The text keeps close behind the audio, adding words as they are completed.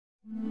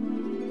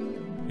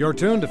You're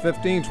tuned to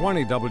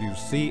 1520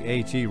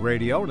 WCHE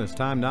Radio, and it's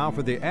time now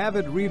for the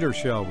Avid Reader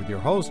Show with your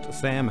host,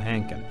 Sam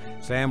Hankin.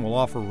 Sam will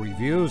offer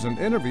reviews and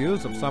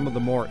interviews of some of the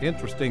more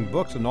interesting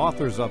books and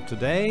authors of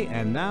today.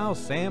 And now,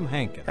 Sam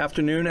Hankin.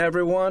 Afternoon,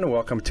 everyone.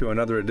 Welcome to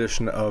another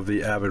edition of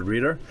the Avid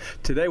Reader.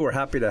 Today, we're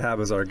happy to have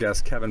as our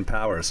guest Kevin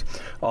Powers,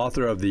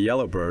 author of The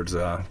Yellowbirds,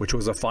 which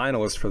was a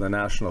finalist for the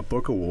National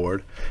Book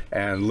Award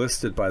and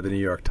listed by the New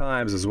York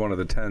Times as one of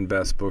the 10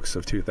 best books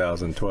of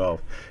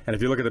 2012. And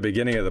if you look at the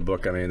beginning of the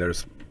book, I mean,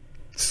 there's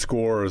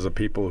scores of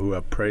people who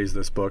have praised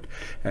this book,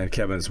 and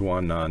Kevin's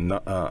won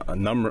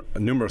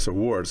numerous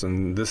awards,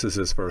 and this is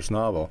his first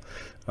novel.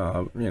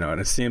 And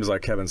it seems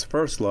like Kevin's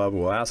first love,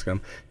 we'll ask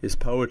him, is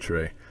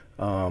poetry.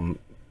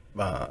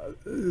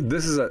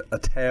 This is a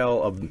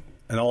tale of,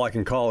 and all I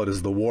can call it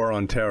is The War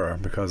on Terror,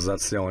 because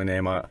that's the only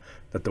name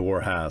that the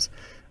war has.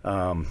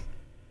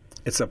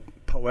 It's a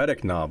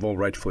poetic novel,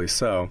 rightfully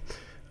so,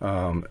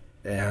 and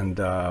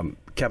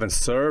Kevin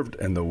served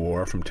in the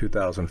war from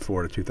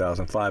 2004 to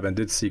 2005 and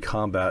did see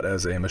combat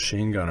as a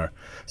machine gunner.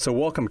 So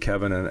welcome,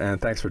 Kevin, and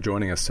thanks for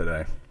joining us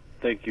today.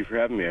 Thank you for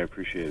having me. I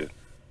appreciate it.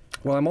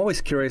 Well, I'm always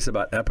curious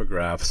about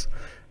epigraphs,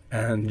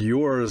 and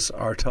yours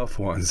are tough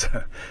ones.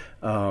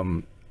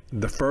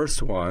 The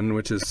first one,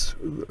 which is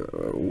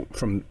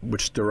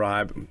which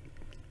derives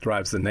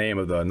the name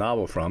of the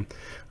novel from,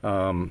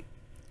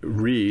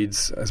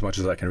 reads, as much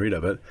as I can read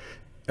of it,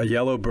 "A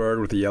yellow bird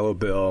with a yellow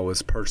bill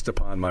was perched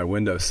upon my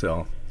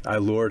windowsill. I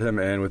lured him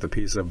in with a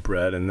piece of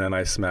bread, and then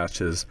I smashed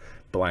his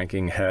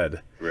blanking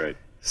head." Right.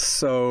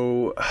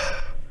 So,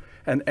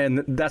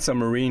 and that's a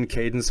Marine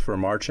cadence for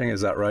marching,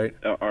 is that right?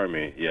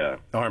 Army, yeah.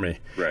 Army.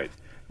 Right.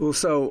 Well,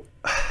 so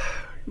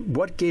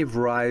what gave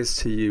rise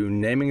to you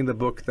naming the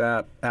book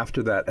that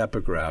after that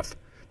epigraph?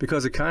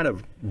 Because it kind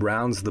of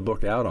rounds the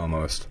book out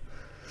almost.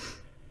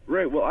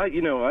 Right. Well, I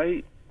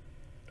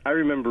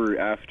remember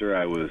after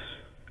I was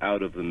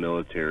out of the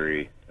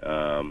military,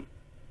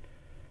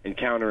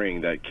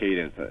 encountering that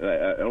cadence.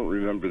 I don't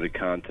remember the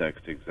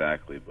context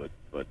exactly, but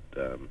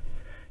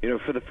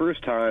for the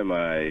first time,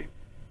 I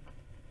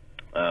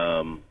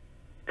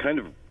kind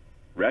of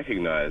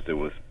recognized it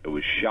was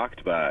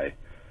shocked by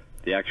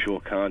the actual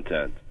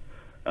content.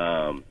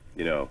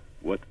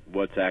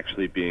 What's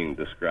actually being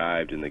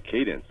described in the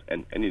cadence,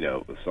 and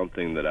it was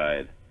something that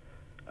I'd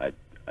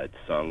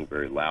sung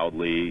very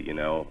loudly,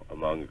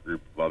 among a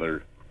group of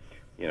other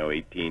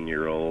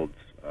 18-year-olds.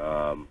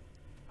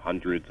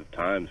 Hundreds of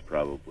times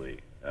probably,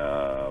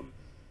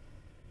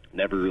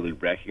 never really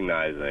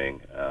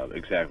recognizing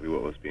exactly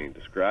what was being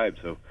described.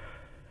 So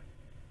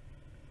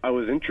I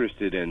was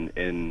interested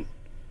in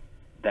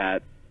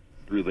that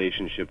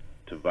relationship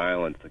to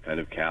violence, the kind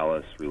of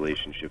callous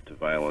relationship to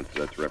violence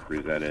that's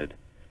represented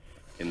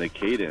in the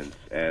cadence,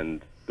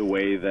 and the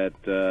way that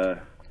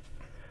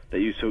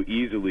you so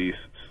easily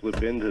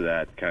slip into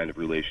that kind of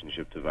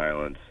relationship to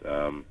violence.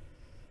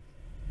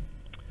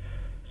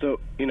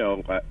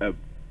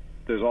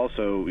 There's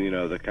also,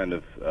 the kind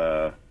of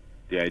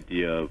the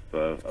idea of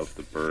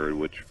the bird,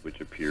 which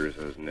appears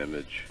as an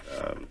image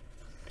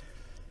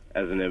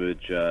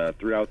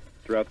throughout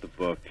the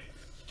book,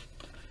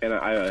 and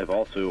I have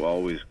also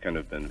always kind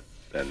of been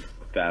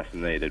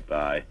fascinated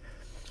by.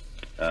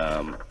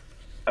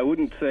 I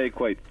wouldn't say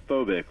quite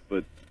phobic,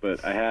 but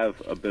I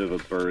have a bit of a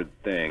bird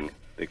thing.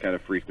 They kind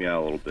of freak me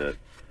out a little bit.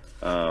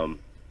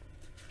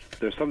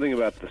 There's something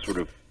about the sort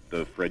of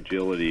the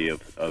fragility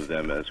of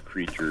them as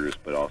creatures,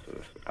 but also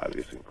this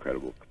obvious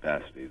incredible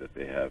capacity that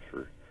they have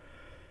for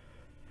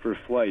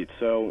flight.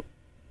 So,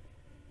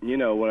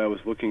 when I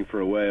was looking for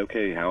a way,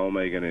 okay, how am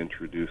I going to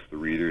introduce the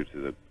reader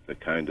to the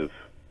kind of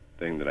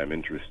thing that I'm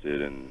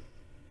interested in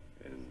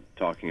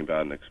talking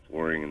about and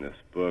exploring in this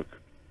book,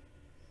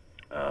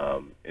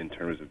 in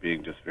terms of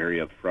being just very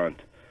upfront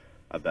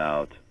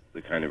about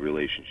the kind of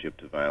relationship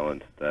to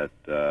violence that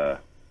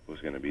was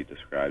going to be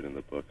described in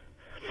the book.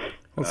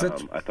 Well,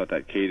 I thought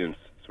that cadence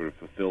sort of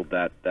fulfilled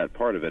that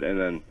part of it,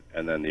 and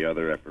then the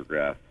other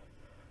epigraph,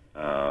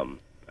 I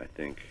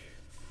think,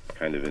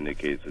 kind of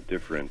indicates a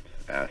different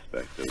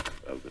aspect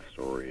of the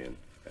story and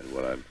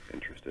what I'm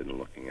interested in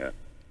looking at.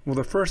 Well,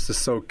 the first is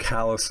so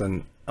callous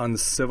and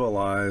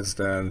uncivilized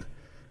and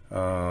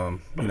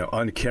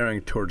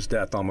uncaring towards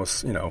death,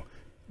 almost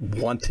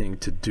wanting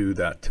to do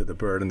that to the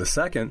bird, and the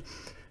second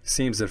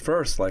seems at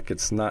first like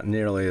it's not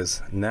nearly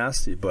as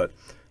nasty, but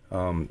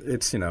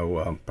it's,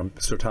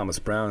 Sir Thomas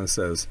Browne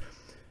says,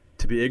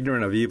 "To be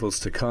ignorant of evils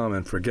to come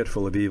and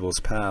forgetful of evils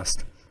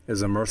past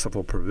is a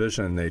merciful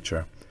provision in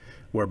nature,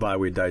 whereby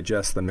we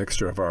digest the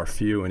mixture of our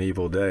few and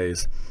evil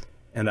days,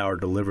 and our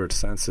delivered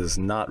senses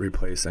not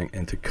replacing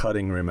into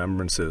cutting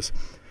remembrances.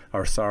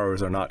 Our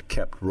sorrows are not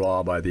kept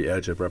raw by the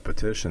edge of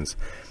repetitions."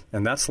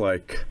 And that's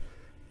like,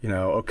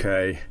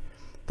 okay,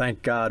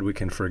 thank God we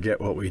can forget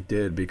what we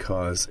did,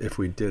 because if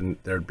we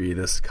didn't, there'd be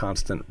this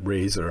constant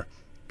razor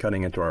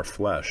cutting into our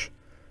flesh.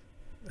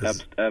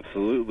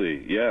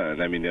 Absolutely, yeah.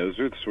 And I mean, those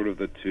are sort of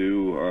the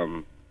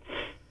two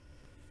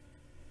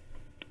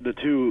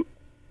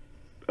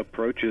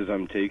approaches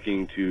I'm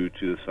taking to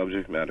the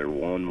subject matter.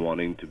 One,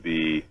 wanting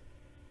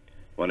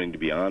wanting to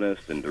be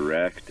honest and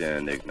direct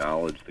and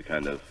acknowledge the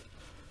kind of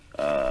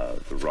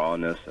the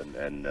rawness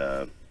and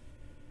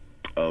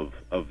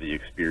of the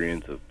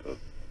experience of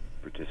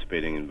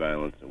participating in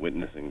violence and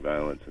witnessing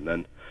violence, and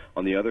then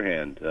on the other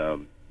hand,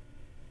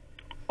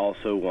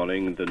 also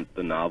wanting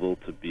the novel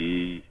to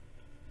be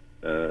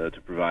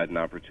to provide an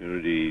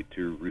opportunity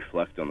to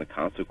reflect on the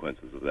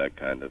consequences of that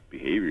kind of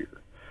behavior,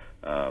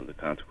 the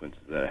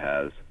consequences that it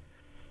has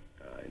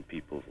in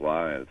people's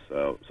lives.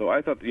 So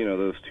I thought,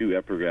 those two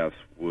epigraphs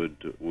would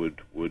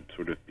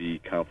sort of be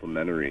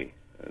complementary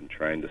and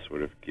trying to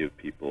sort of give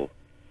people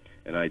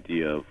an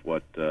idea of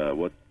what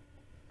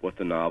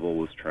the novel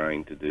was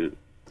trying to do.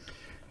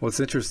 Well, it's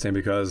interesting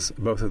because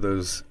both of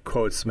those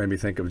quotes made me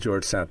think of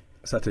George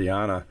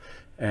Santayana,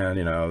 and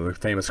the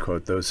famous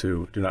quote, "Those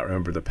who do not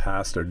remember the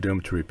past are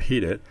doomed to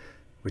repeat it,"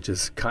 which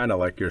is kind of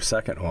like your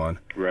second one.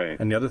 Right.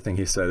 And the other thing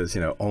he said is,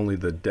 only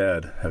the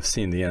dead have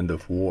seen the end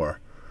of war.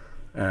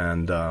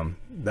 And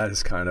that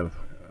is kind of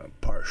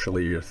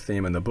partially your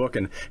theme in the book.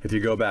 And if you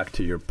go back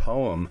to your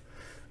poem,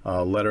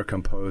 Letter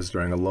Composed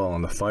During a Lull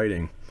in the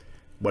Fighting,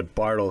 what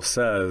Bartle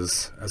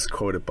says, as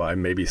quoted by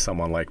maybe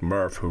someone like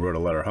Murph, who wrote a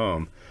letter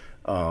home,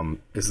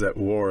 is that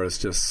war is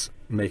just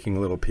making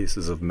little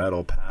pieces of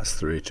metal pass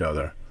through each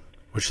other,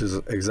 which is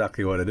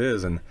exactly what it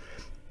is, and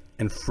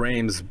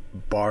frames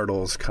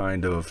Bartle's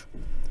kind of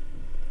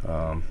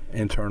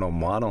internal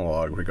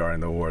monologue regarding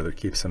the war that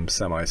keeps him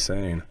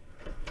semi-sane.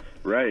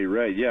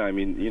 Right. Yeah, I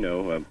mean,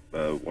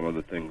 one of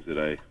the things that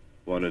I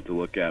wanted to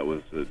look at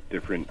was the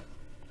different,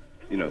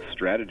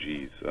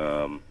 strategies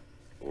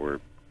or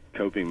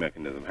coping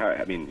mechanism.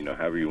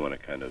 However you want to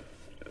kind of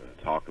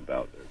talk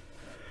about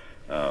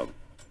it,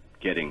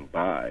 getting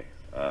by.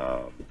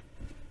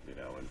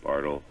 And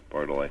Bartle,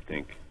 I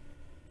think,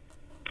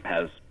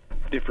 has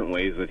different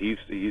ways that he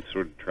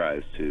sort of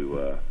tries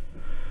to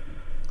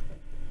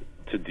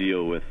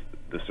deal with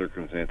the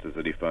circumstances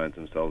that he finds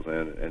himself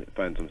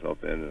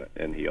in,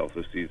 and he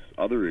also sees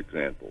other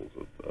examples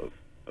of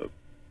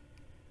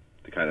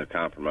the kind of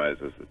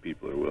compromises that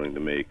people are willing to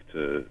make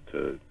to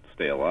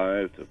stay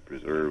alive, to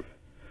preserve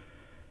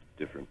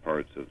different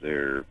parts of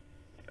their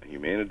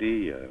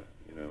humanity.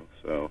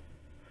 So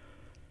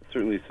it's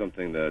certainly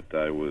something that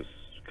I was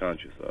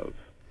conscious of.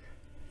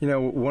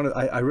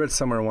 I read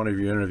somewhere in one of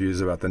your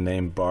interviews about the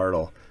name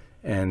Bartle,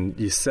 and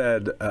you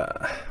said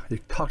you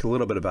talked a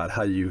little bit about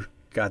how you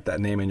got that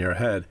name in your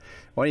head.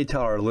 Why don't you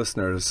tell our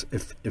listeners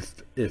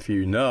if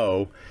you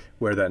know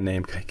where that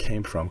name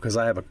came from? Because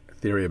I have a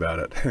theory about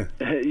it.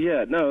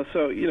 Yeah, no.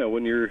 So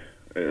when you're,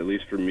 at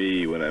least for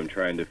me, when I'm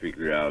trying to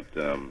figure out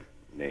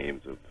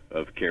names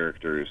of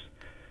characters,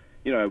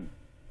 I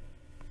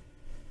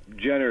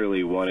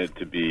generally want it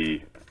to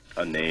be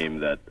a name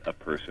that a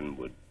person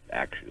would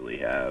actually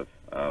have.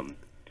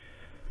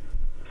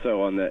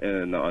 So in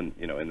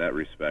that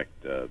respect,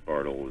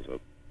 Bartle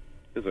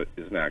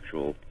is an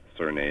actual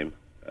surname.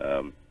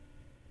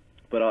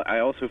 But I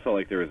also felt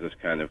like there was this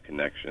kind of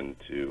connection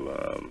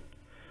to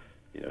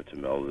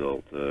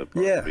Melville, to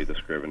probably the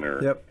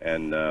Scrivener, yep.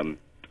 And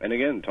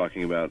again,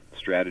 talking about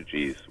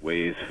strategies,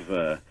 ways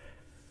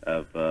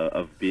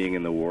of being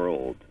in the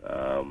world,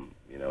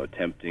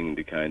 attempting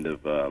to kind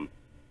of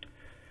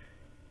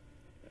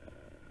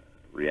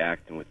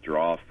react and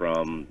withdraw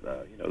from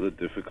the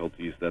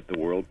difficulties that the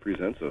world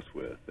presents us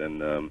with,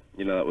 and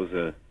that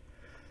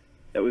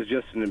was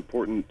just an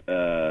important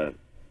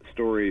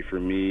story for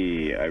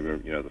me. I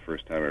remember, the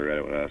first time I read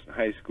it when I was in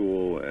high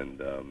school,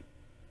 and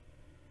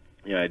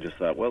I just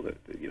thought, well,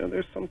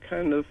 there's some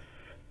kind of,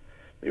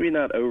 maybe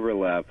not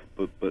overlap,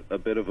 but a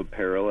bit of a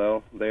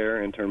parallel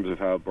there in terms of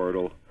how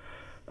Bartle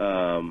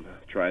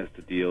tries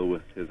to deal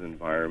with his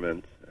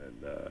environment,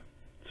 and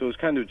so it was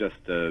kind of just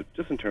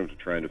in terms of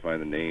trying to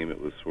find the name, it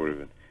was sort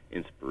of an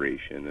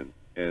inspiration,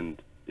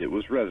 and it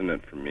was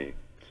resonant for me.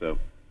 So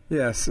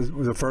yes,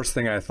 the first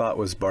thing I thought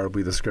was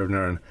Bartleby the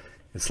Scrivener, and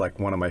it's like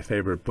one of my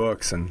favorite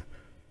books, and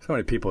so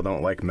many people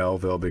don't like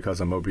Melville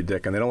because of Moby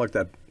Dick, and they don't like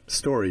that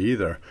story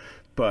either.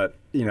 But,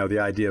 the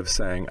idea of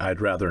saying,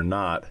 I'd rather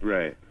not,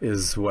 right,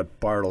 is what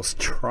Bartle's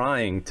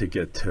trying to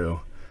get to.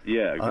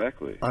 Yeah,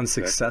 exactly.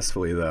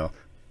 Unsuccessfully, though.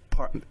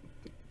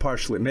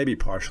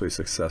 Partially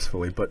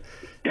successfully, but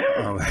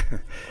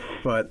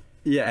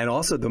yeah, and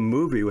also the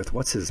movie with,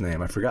 what's his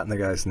name? I've forgotten the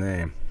guy's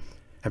name.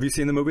 Have you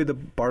seen the movie, The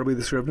Bartleby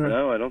the Scrivener?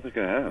 No, I don't think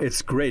I have.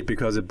 It's great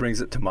because it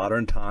brings it to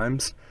modern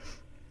times.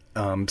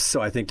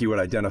 So I think you would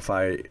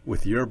identify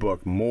with your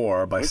book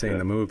more by seeing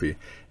the movie.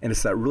 And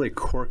it's that really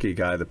quirky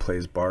guy that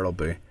plays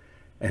Bartleby.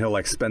 And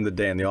he'll spend the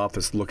day in the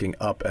office looking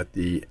up at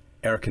the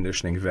air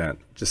conditioning vent,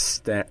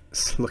 just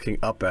looking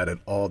up at it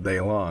all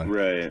day long.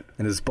 Right.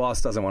 And his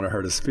boss doesn't want to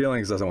hurt his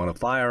feelings, doesn't want to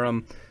fire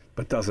him,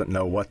 but doesn't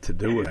know what to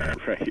do with it.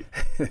 Right.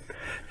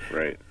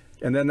 Right.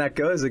 And then that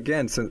goes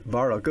again,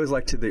 Bartle, it goes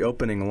to the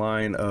opening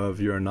line of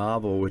your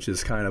novel, which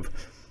is kind of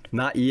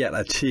not yet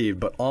achieved,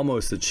 but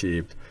almost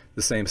achieved.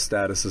 The same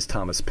status as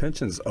Thomas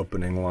Pynchon's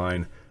opening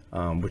line,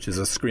 which is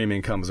a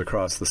screaming comes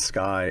across the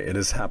sky. It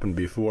has happened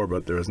before,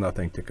 but there is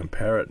nothing to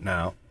compare it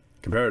now.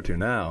 compare it to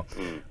now,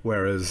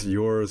 whereas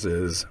yours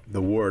is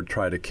the war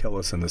tried to kill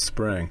us in the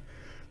spring.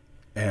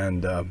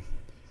 And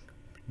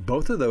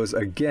both of those,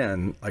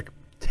 again, like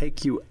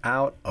take you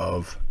out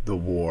of the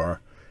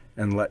war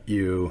and let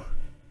you...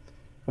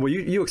 Well,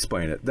 you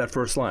explain it, that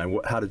first line.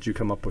 How did you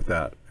come up with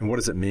that, and what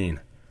does it mean?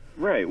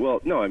 Right.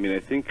 Well, no, I mean, I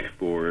think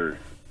for,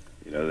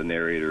 the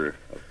narrator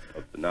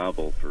of the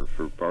novel,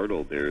 for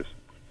Bartle, there's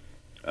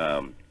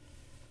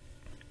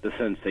the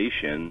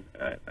sensation,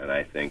 and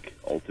I think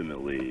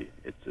ultimately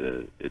it's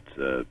a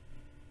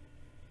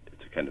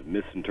kind of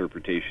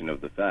misinterpretation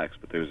of the facts,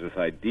 but there's this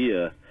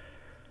idea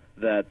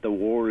that the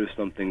war is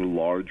something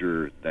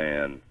larger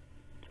than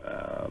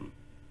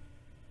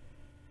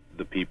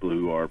the people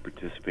who are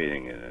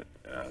participating in it,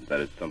 that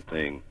it's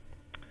something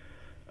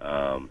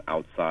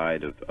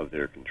outside of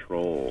their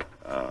control,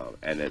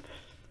 and it's,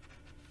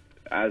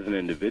 as an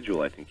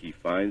individual, I think he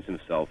finds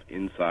himself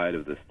inside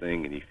of this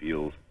thing, and he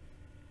feels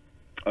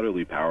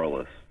utterly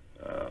powerless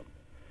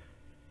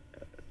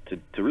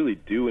to really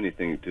do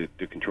anything,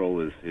 to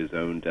control his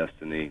own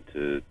destiny,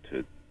 to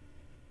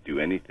do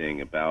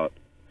anything about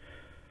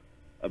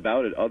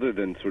it other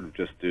than sort of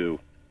just do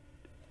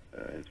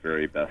his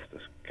very best to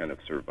kind of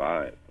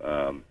survive.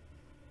 And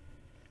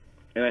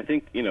I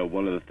think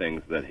one of the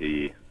things that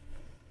he,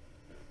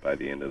 by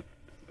the end of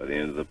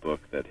the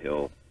book, that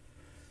he'll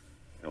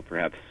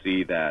perhaps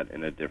see that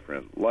in a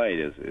different light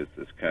is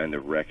this kind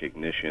of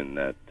recognition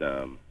that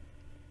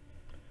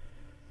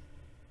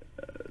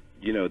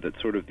that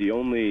sort of the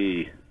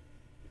only,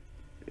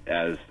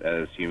 as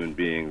human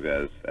beings,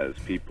 as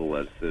people,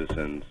 as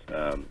citizens,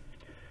 the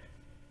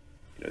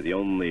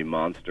only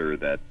monster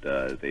that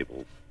is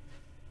able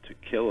to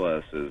kill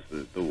us is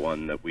the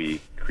one that we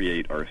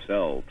create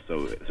ourselves.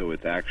 So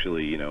it's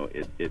actually,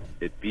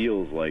 it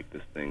feels like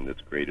this thing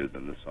that's greater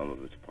than the sum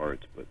of its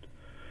parts, but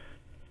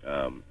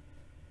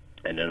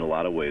and in a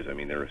lot of ways, I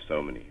mean, there are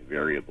so many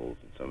variables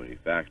and so many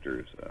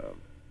factors.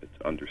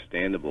 It's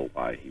understandable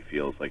why he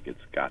feels like it's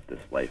got this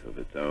life of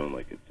its own,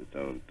 like it's its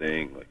own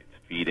thing, like it's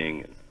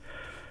feeding.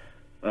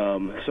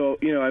 And so,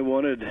 I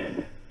wanted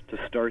to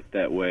start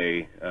that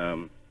way,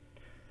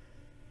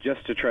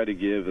 just to try to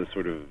give a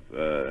sort of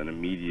an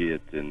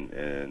immediate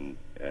and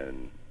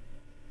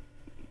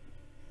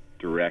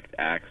direct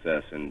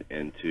access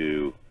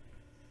into,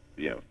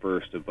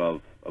 first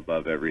above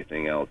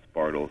everything else,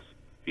 Bartle's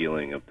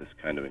feeling of this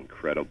kind of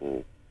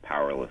incredible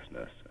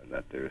powerlessness, and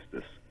that there's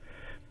this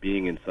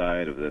being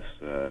inside of this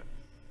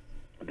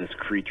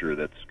creature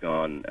that's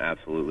gone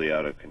absolutely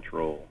out of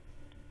control.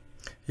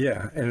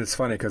 Yeah, and it's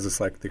funny because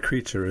it's like the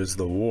creature is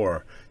the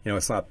war.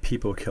 It's not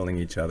people killing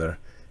each other.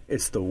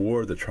 It's the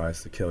war that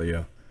tries to kill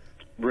you.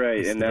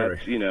 Right, and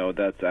that's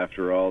that's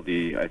after all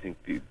I think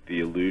the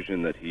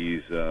illusion that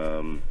he's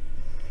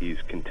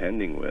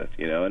contending with,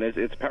 and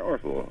it's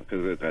powerful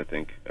because I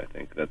think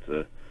that's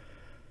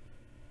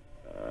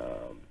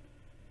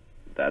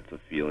a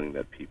feeling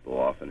that people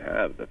often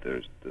have, that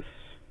there's this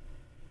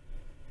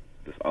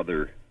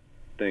other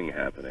thing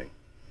happening.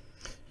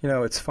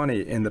 It's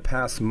funny. In the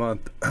past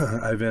month,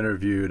 I've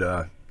interviewed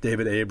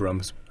David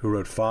Abrams, who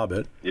wrote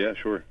Fobbit. Yeah,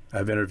 sure.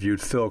 I've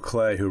interviewed Phil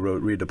Clay, who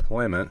wrote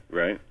Redeployment.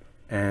 Right.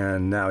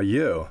 And now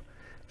you.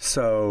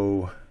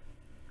 So,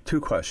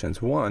 two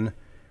questions. One,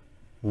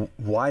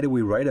 why do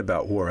we write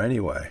about war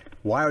anyway?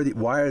 Why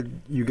are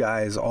you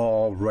guys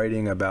all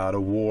writing about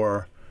a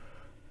war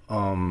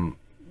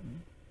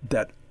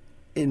that,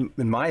 in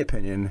my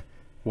opinion,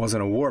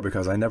 wasn't a war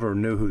because I never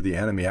knew who the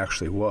enemy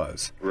actually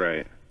was?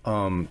 Right.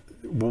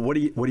 What do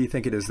you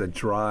think it is that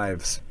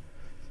drives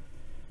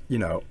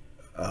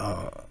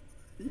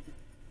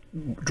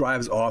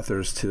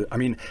authors to? I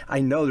mean,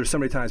 I know there's so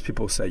many times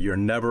people say you're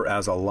never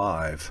as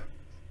alive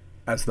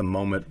as the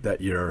moment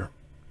that you're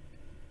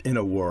in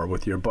a war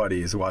with your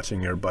buddies,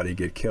 watching your buddy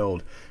get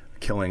killed,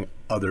 killing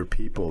other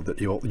people.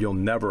 That you'll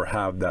never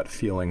have that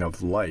feeling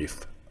of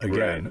life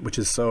again, right. Which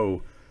is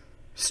so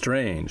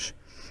strange.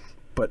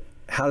 But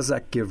how does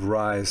that give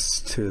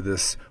rise to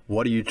this?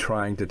 What are you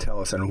trying to tell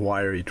us, and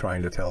why are you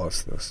trying to tell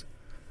us this?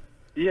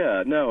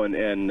 Yeah, no,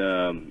 and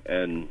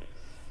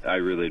I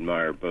really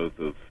admire both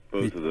of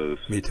those.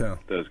 Me too.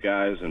 Those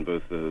guys and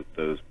both of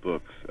those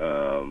books.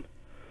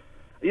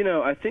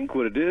 I think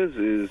what it is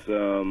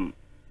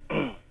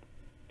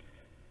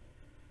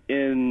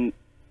in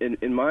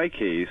my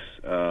case,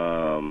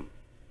 and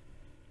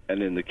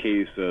in the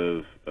case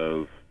of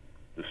the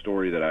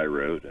story that I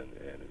wrote, and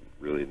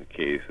really in the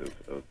case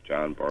of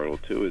John Bartle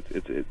too,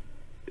 it's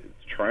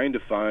trying to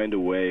find a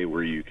way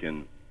where you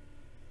can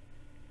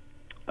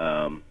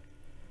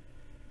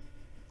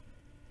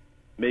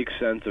make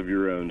sense of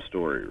your own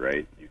story,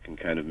 right? You can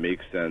kind of make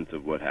sense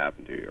of what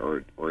happened to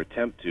you, or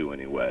attempt to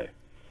anyway.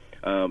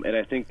 And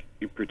I think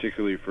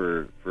particularly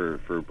for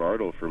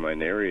Bartle, for my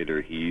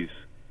narrator, he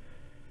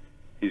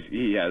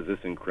has this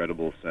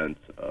incredible sense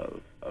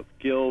of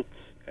guilt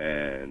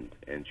and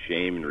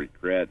shame and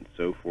regret and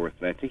so forth.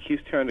 And I think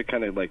he's trying to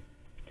kind of like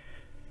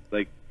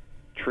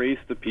trace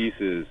the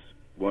pieces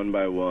one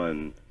by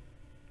one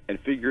and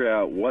figure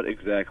out what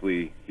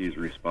exactly he's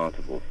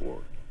responsible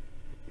for.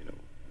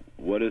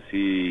 what is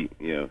he,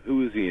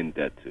 who is he in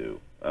debt to?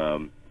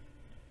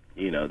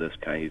 This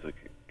he's like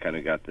kind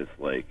of got this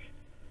like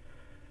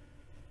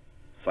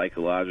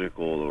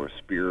psychological or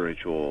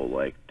spiritual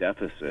like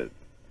deficit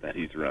that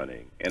he's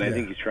running, and I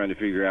think he's trying to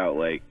figure out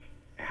like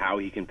how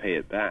he can pay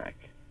it back.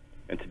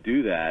 And to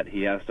do that,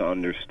 he has to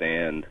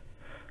understand.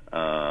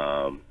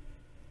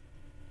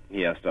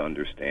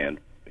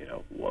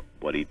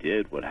 What he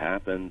did, what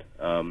happened.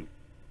 And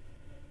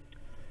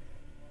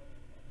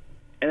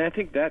I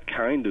think that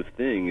kind of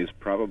thing is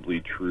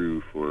probably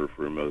true for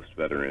most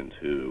veterans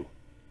who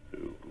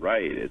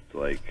write. It's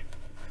like,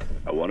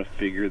 I want to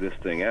figure this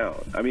thing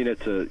out. I mean,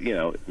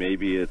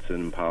 maybe it's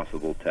an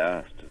impossible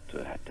task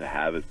to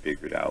have it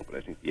figured out, but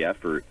I think the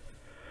effort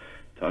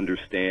to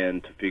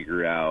understand, to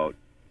figure out,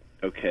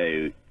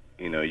 okay,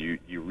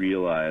 you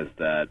realize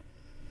that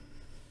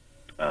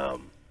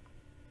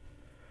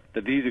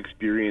that these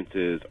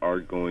experiences are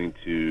going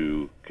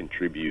to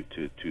contribute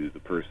to the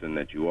person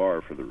that you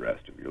are for the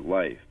rest of your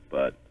life.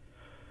 But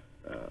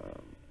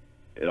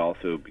it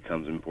also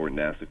becomes important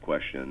to ask the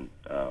question,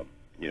 am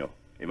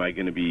I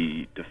going to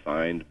be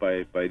defined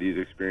by these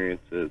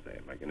experiences?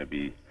 Am I going to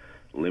be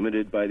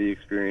limited by the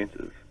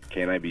experiences?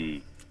 Can I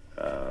be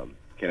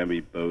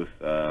both,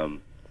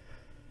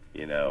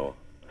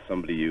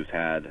 somebody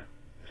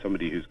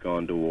who's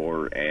gone to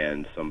war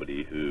and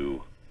somebody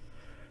who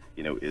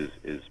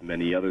is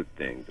many other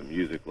things, a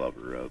music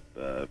lover,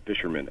 a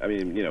fisherman,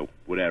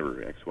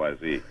 whatever, X, Y,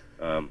 Z.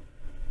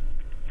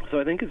 So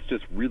I think it's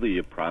just really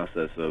a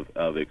process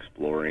of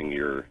exploring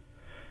your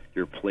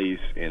place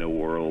in a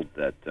world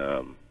that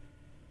in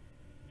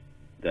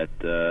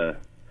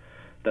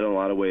a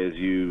lot of ways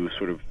you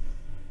sort of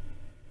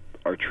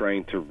are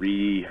trying to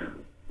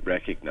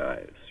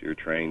re-recognize. You're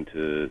trying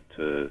to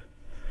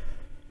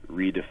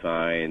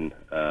redefine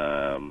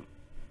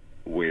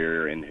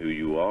where and who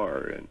you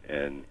are,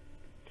 and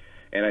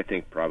I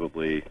think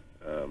probably,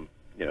 in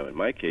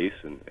my case,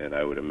 and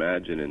I would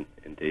imagine in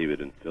David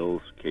and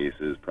Phil's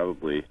cases,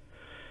 probably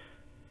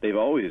they've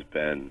always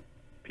been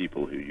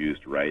people who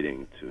used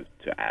writing to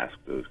ask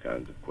those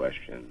kinds of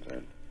questions,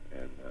 and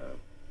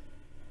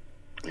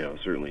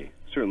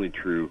certainly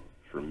true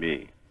for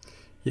me.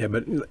 Yeah,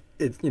 but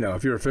if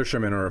you're a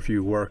fisherman or if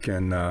you work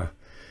in a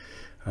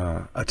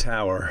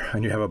tower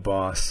and you have a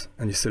boss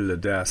and you sit at a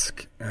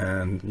desk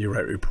and you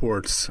write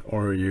reports,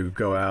 or you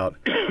go out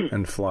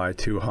and fly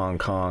to Hong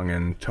Kong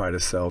and try to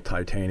sell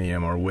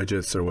titanium or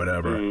widgets or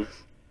whatever,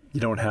 you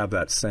don't have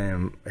that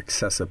same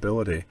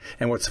accessibility.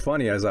 And what's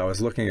funny, as I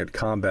was looking at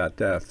combat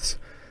deaths,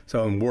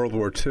 so in World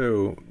War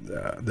II,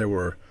 there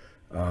were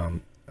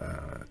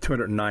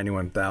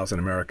 291,000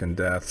 American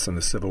deaths. In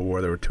the Civil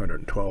War, there were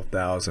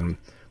 212,000.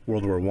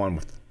 World War I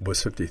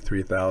was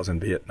 53,000.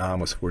 Vietnam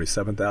was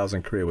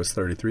 47,000. Korea was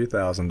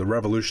 33,000. The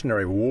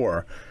Revolutionary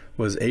War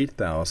was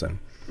 8,000.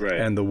 Right.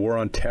 And the War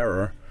on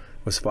Terror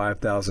was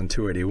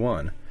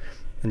 5,281.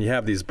 And you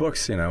have these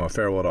books, A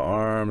Farewell to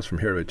Arms, From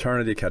Here to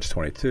Eternity,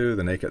 Catch-22,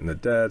 The Naked and the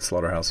Dead,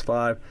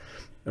 Slaughterhouse-5,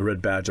 A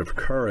Red Badge of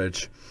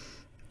Courage.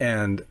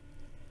 And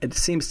it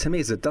seems to me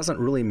as it doesn't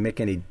really make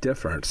any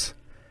difference,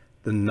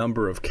 the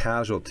number of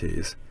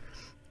casualties.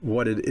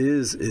 What it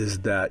is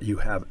that you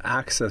have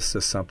access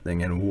to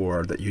something in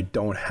war that you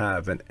don't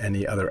have in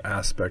any other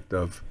aspect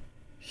of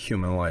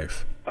human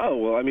life. Oh,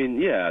 well, I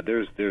mean, yeah,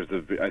 there is the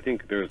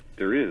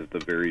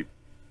very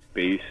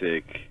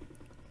basic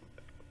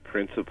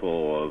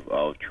principle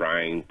of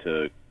trying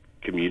to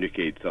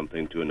communicate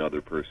something to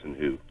another person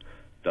who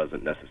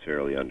doesn't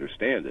necessarily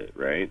understand it,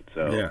 right?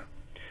 So, yeah.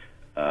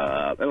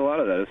 And a lot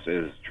of that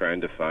is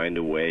trying to find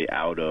a way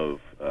out of,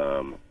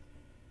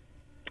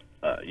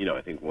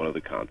 I think one of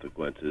the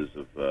consequences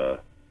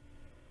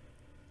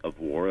of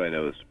war, I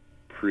know is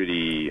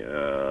pretty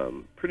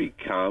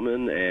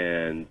common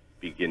and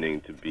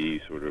beginning to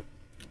be sort of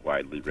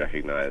widely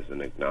recognized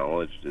and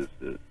acknowledged, is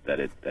that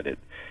it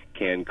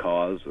can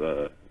cause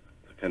a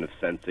kind of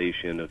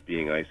sensation of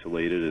being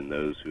isolated in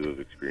those who have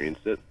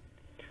experienced it.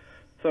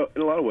 So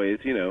in a lot of ways,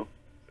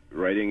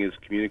 writing is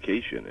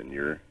communication, and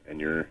you're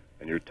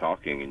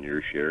talking and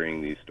you're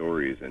sharing these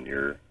stories, and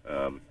you're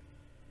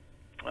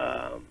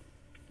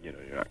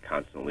you're not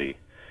constantly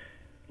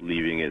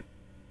leaving it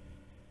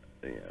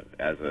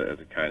as a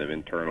kind of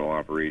internal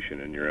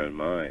operation in your own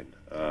mind.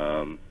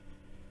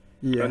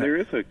 Yeah. And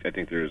I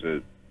think there's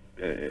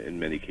in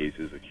many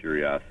cases, a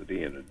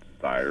curiosity and a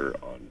desire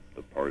on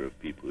the part of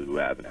people who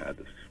haven't had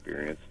this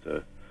experience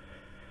to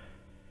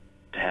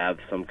have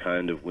some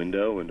kind of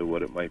window into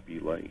what it might be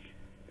like.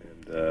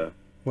 And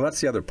well,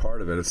 that's the other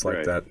part of it. It's like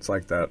right. that. It's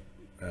like that.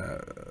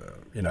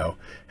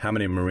 How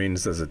many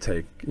Marines does it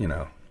take,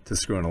 to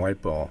screw in a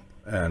light bulb?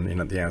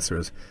 And the answer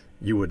is,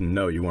 you wouldn't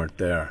know. You weren't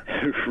there.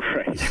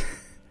 Right.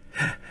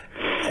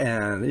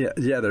 And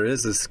yeah, there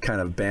is this kind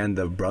of band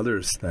of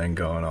brothers thing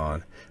going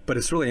on. But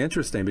it's really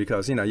interesting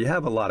because, you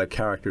have a lot of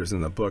characters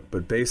in the book,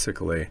 but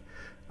basically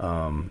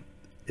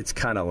it's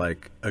kind of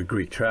like a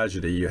Greek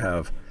tragedy. You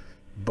have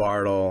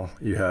Bartle,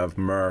 you have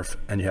Murph,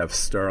 and you have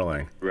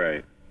Sterling.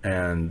 Right.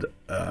 and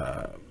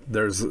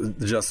there's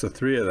just the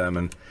three of them,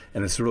 and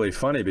it's really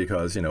funny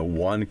because, you know,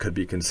 one could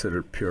be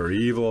considered pure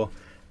evil,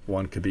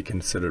 one could be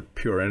considered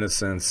pure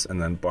innocence,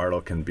 and then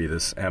Bartle can be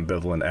this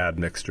ambivalent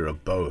admixture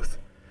of both.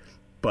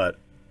 But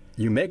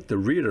you make the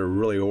reader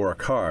really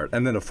work hard.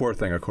 And then the fourth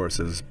thing, of course,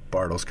 is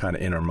Bartle's kind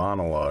of inner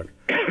monologue.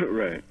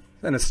 Right.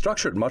 And it's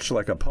structured much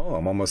like a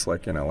poem, almost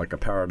like, you know, like a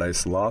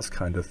Paradise Lost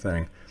kind of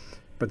thing.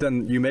 But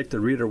then you make the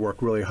reader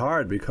work really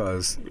hard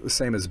because,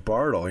 same as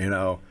Bartle, you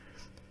know,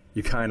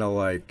 you kind of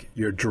like,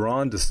 you're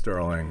drawn to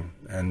Sterling,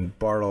 and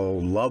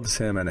Bartle loves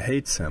him and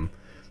hates him.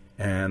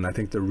 And I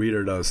think the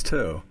reader does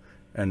too.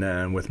 And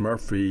then with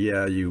Murphy,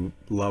 yeah, you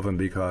love him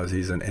because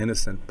he's an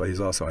innocent, but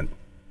he's also an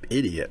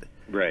idiot.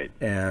 Right.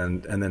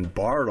 And then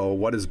Bartle,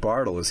 what is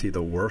Bartle? Is he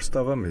the worst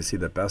of them? Is he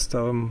the best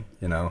of them?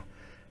 You know,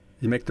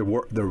 you make the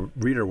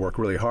reader work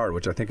really hard,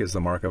 which I think is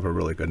the mark of a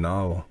really good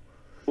novel.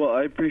 Well,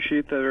 I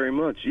appreciate that very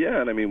much.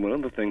 Yeah, and I mean, one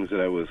of the things that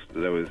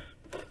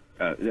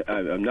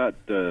I'm not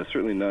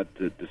certainly not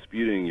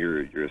disputing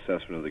your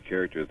assessment of the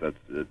characters. That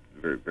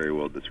very very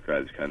well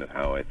describes kind of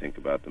how I think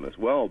about them as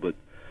well. But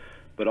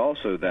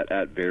also that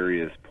at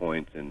various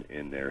points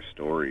in their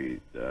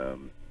story,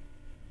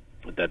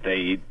 that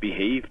they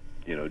behave,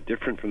 you know,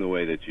 different from the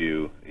way that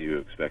you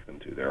expect them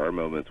to. There are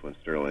moments when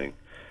Sterling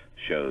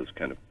shows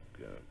kind of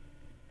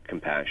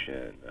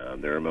compassion.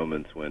 There are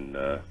moments when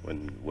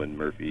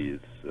Murphy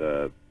is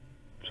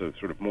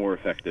sort of more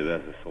effective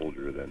as a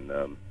soldier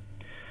than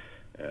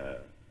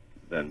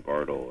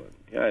Bartle.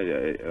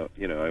 And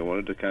yeah, I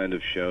wanted to kind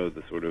of show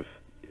the sort of,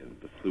 you know,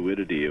 the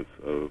fluidity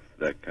of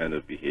that kind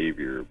of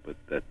behavior, but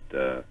that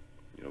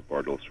you know,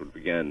 Bartle sort of,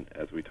 again,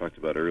 as we talked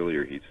about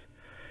earlier, he's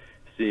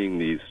seeing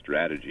these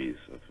strategies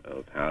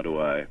of how do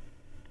I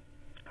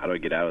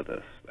get out of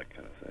this, that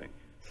kind of thing.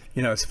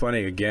 You know, it's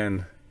funny,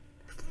 again,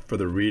 for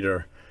the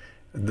reader,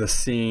 the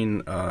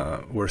scene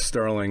where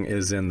Sterling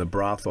is in the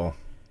brothel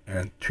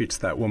and treats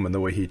that woman the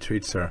way he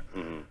treats her,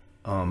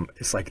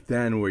 it's like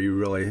then where you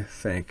really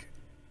think,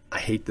 I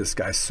hate this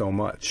guy so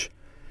much.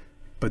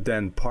 But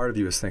then part of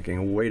you is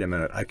thinking, wait a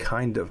minute, I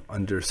kind of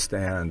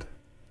understand,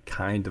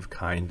 kind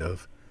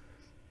of,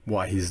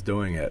 why he's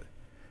doing it.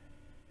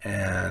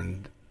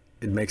 And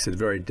it makes it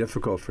very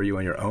difficult for you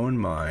in your own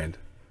mind,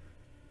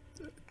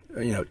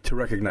 you know, to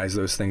recognize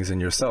those things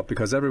in yourself,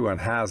 because everyone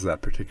has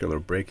that particular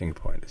breaking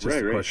point. It's just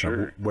a question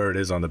of where it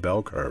is on the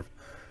bell curve.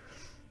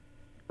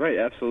 Right,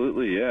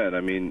 absolutely, yeah. And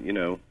I mean, you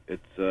know,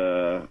 it's,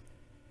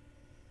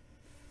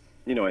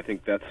 you know, I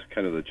think that's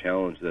kind of the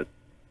challenge that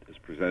is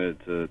presented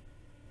to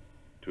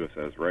us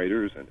as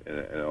writers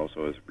and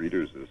also as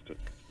readers, is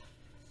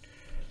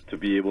to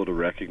be able to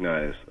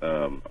recognize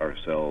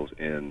ourselves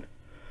in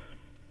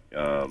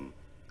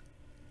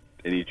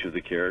each of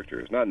the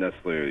characters, not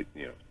necessarily,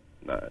 you know,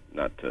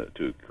 not to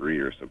agree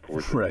or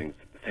support the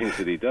things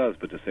that he does,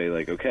 but to say,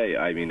 like, okay,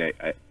 I mean,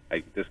 I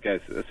this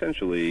guy's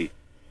essentially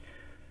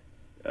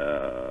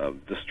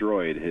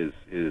destroyed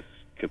his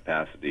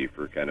capacity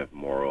for kind of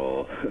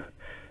moral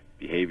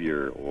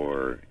behavior,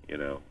 or, you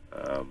know,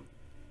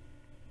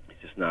 he's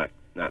just not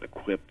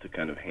equipped to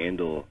kind of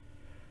handle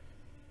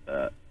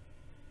a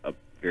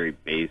very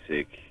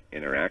basic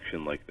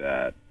interaction like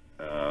that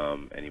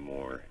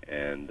anymore,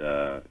 and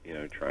you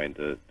know, trying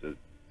to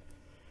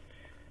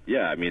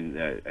yeah, I mean,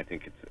 I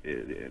think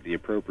it's the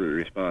appropriate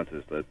response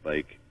is that,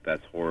 like,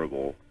 that's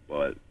horrible,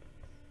 but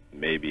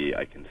maybe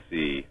I can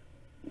see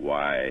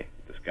why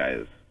this guy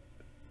is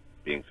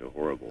being so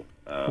horrible.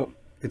 Well,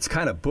 it's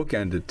kind of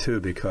bookended too,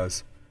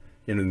 because,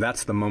 you know,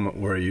 that's the moment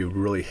where you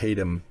really hate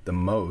him the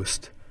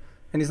most,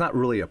 and he's not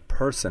really a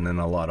person in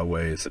a lot of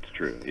ways. That's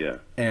true, yeah.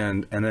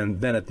 And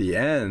then at the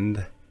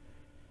end,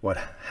 what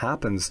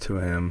happens to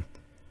him,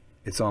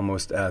 it's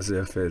almost as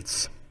if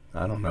it's,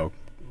 I don't know,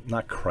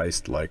 not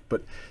Christ-like,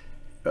 but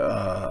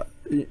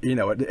you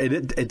know,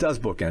 it does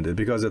bookend it,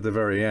 because at the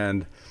very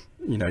end,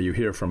 you know, you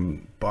hear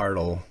from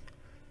Bartle,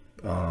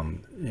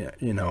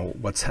 you know,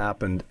 what's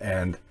happened,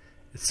 and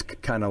it's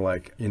kind of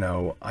like, you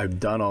know, I've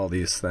done all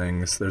these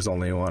things. There's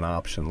only one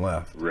option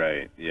left.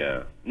 Right.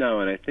 Yeah. No,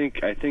 and I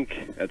think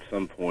at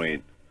some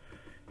point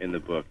in the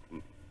book,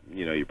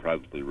 you know, you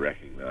probably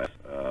recognize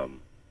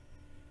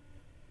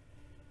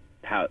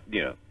how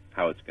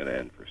it's going to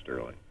end for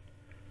Sterling.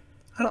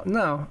 I don't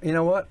know. You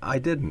know what? I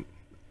didn't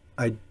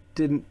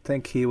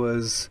think he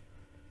was.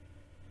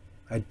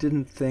 I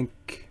didn't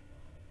think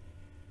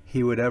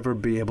he would ever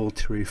be able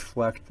to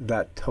reflect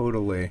that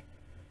totally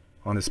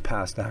on his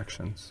past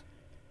actions.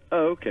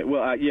 Oh, okay.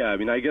 Well, yeah. I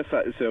mean, I guess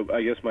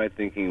my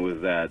thinking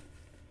was that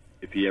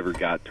if he ever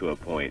got to a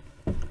point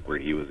where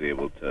he was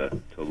able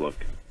to look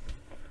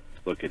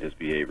at his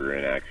behavior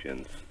and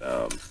actions,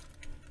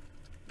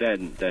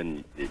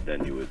 then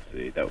you would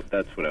see that.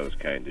 That's what I was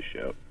trying to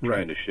show.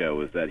 Trying to show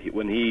is that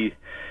when he's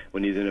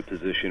in a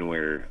position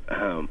where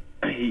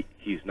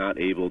he's not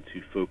able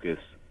to focus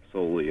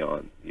solely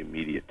on the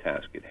immediate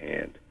task at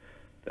hand,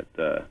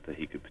 that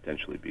he could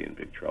potentially be in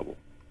big trouble.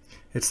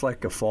 It's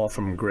like a fall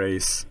from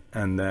grace,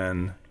 and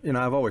then, you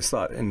know, I've always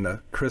thought in the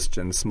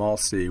Christian small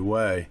c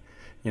way,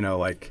 you know,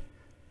 like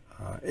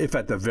if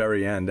at the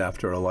very end,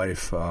 after a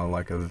life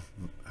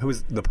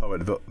who's the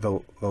poet,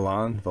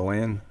 Valan?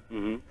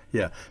 Mm-hmm.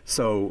 Yeah.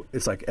 So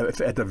it's like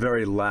if at the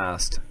very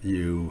last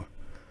you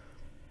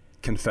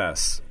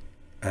confess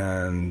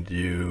and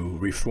you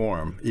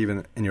reform,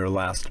 even in your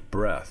last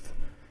breath,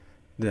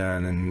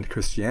 then in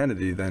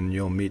Christianity, then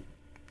you'll meet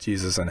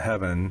Jesus in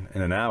heaven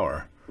in an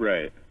hour.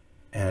 Right.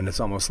 And it's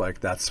almost like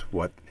that's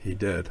what he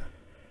did.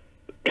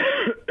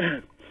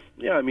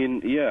 Yeah, I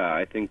mean, yeah,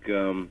 I think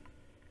in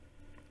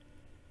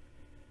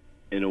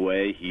a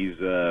way he's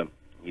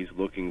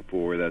looking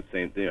for that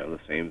same thing, the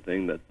same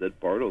thing that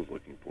Bartle's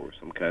looking for,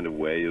 some kind of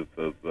way of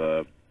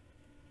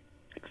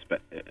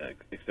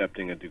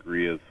accepting a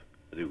degree of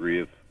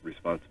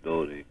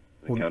responsibility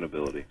and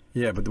accountability.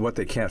 Yeah, but what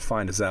they can't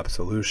find is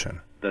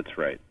absolution. That's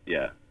right.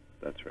 Yeah,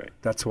 that's right.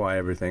 That's why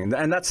everything,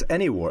 and that's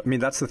any war. I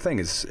mean, that's the thing,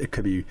 is it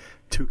could be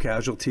 2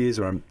 casualties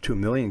or 2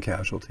 million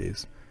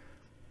casualties.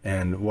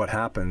 And what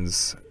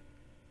happens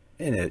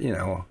in it,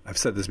 I've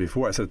said this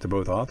before, I said it to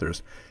both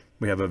authors,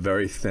 we have a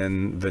very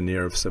thin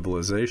veneer of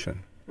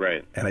civilization.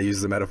 Right. And I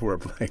use the metaphor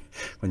of like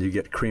when you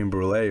get creme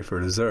brulee for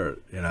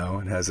dessert, it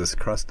has this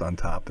crust on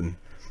top, and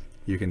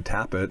you can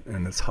tap it,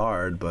 and it's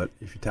hard, but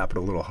if you tap it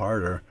a little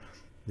harder,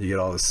 you get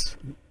all this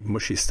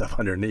mushy stuff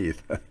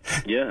underneath.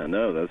 Yeah,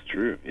 no, that's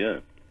true. Yeah.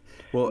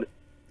 Well,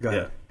 go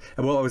ahead. Yeah.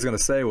 And what I was going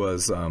to say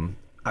was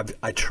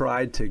I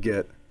tried to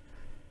get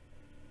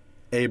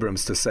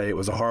Abrams to say it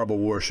was a horrible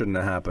war, shouldn't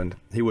have happened.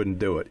 He wouldn't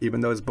do it,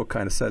 even though his book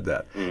kind of said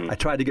that. I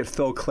tried to get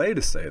Phil Clay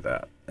to say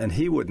that, and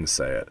he wouldn't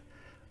say it.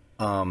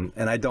 And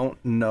I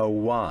don't know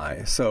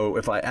why. So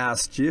if I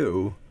asked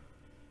you,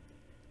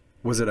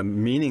 was it a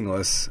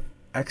meaningless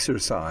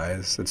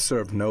exercise that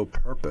served no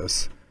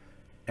purpose?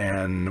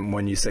 And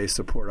when you say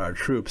support our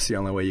troops, the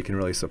only way you can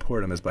really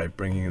support them is by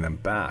bringing them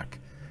back.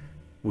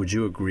 Would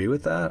you agree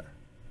with that?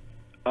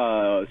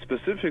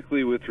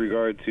 Specifically with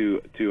regard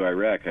to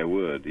Iraq, I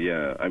would.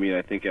 Yeah, I mean,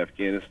 I think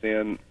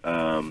Afghanistan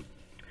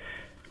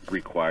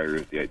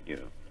requires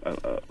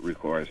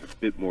requires a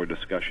bit more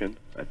discussion.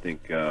 I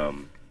think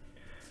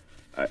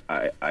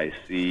I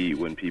see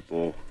when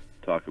people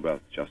talk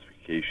about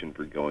justification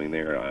for going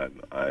there,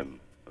 I'm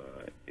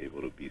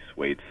able to be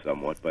swayed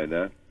somewhat by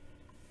that.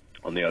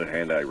 On the other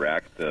hand,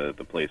 Iraq, the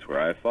place where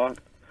I fought,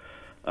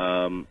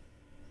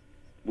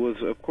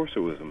 was, of course, it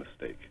was a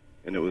mistake,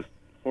 and it was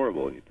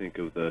horrible. And you think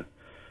of the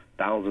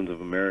thousands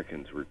of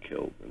Americans who were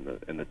killed,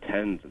 and the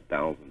tens of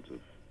thousands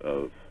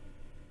of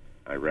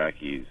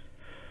Iraqis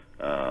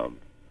who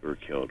were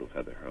killed, who've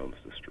had their homes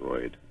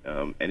destroyed.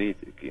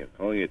 Anything,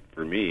 calling it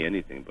for me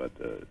anything but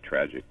a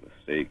tragic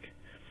mistake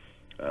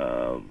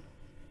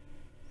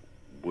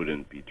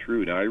wouldn't be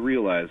true. Now I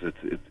realize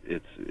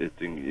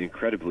it's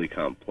incredibly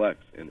complex,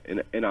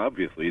 and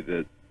obviously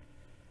that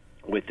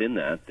within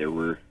that there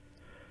were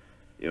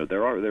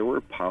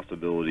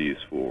possibilities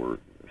for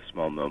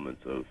small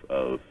moments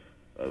of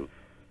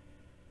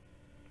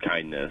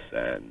kindness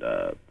and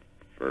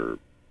for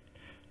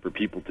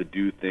people to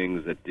do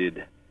things that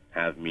did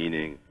have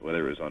meaning,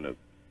 whether it was on a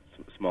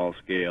small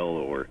scale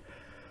or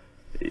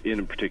in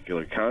a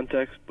particular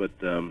context. But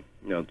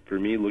for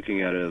me,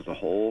 looking at it as a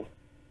whole,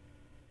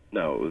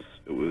 no,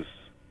 it was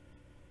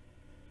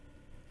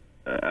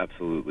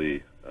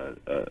absolutely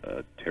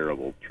a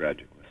terrible,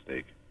 tragic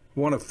mistake.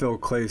 One of Phil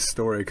Clay's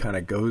story kind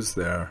of goes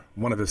there,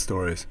 one of his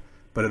stories,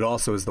 but it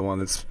also is the one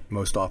that's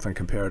most often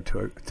compared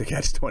to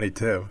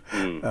Catch-22.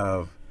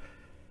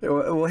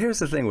 Well, here's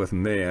the thing with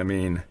me. I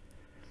mean,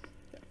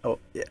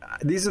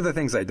 these are the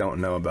things I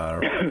don't know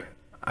about.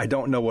 I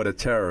don't know what a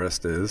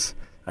terrorist is.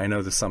 I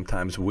know that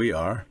sometimes we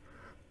are.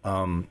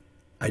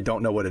 I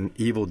don't know what an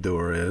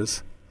evildoer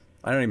is.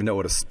 I don't even know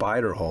what a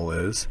spider hole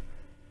is.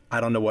 I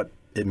don't know what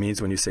it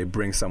means when you say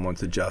bring someone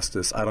to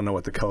justice. I don't know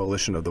what the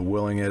coalition of the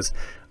willing is.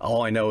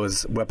 All I know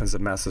is weapons of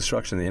mass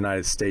destruction. The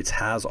United States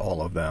has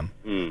all of them.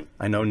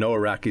 I know no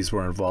Iraqis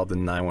were involved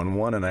in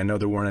 9/11, and I know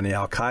there weren't any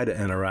al-Qaeda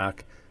in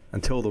Iraq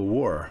until the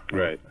war.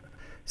 Right.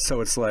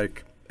 So it's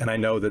like, and I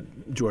know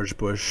that George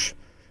Bush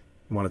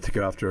wanted to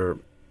go after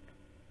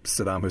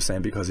Saddam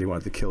Hussein because he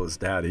wanted to kill his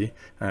daddy.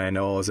 And I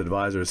know all his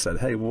advisors said,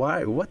 hey,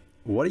 why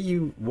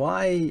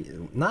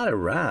not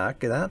Iraq?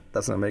 That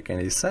doesn't make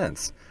any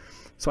sense.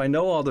 So I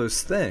know all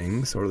those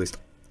things, or at least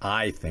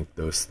I think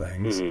those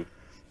things.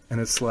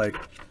 And it's like,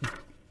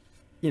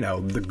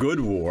 the good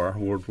war,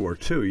 World War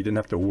II, you didn't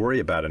have to worry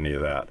about any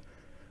of that.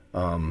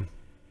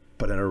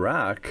 But in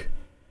Iraq,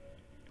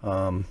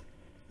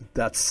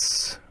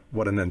 that's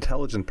what an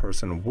intelligent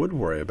person would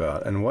worry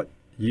about, and what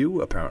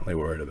you apparently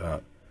worried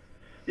about.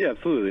 Yeah,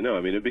 absolutely. No,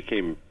 I mean, it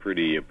became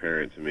pretty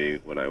apparent to me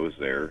when I was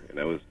there, and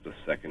I was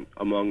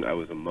among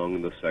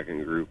the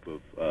second group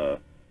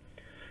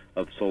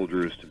of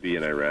soldiers to be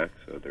in Iraq.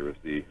 So there was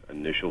the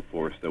initial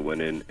force that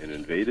went in and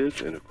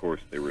invaded, and of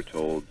course they were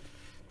told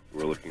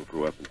we're looking for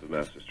weapons of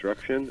mass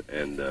destruction.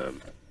 And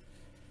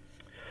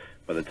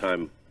by the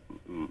time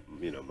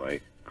my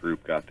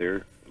group got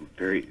there, a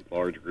very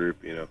large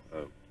group,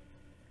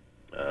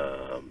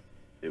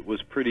 it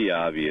was pretty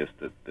obvious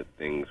that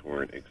things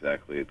weren't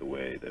exactly the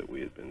way that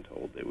we had been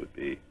told they would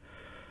be.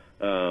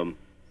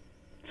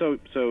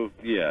 So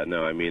yeah,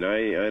 no, I mean,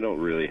 I don't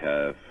really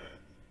have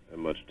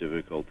much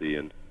difficulty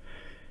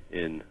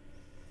in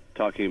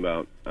talking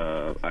about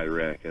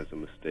Iraq as a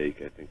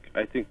mistake.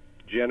 I think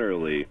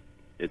generally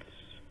it's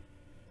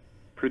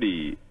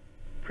pretty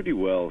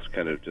well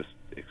kind of just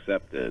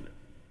accepted,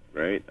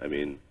 right? I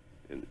mean,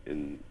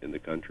 in the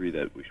country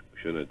that we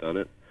shouldn't have done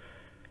it.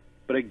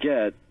 But I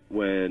get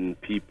when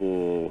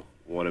people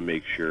want to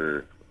make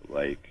sure,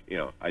 like, you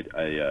know,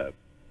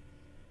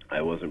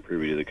 I wasn't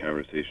privy to the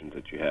conversations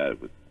that you had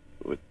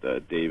with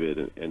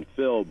David and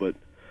Phil, but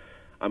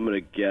I'm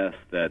going to guess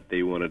that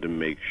they wanted to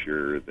make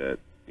sure that,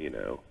 you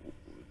know,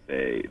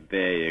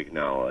 they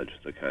acknowledge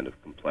the kind of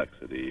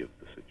complexity of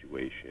the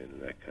situation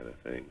and that kind of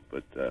thing.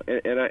 But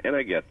and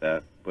I get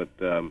that, but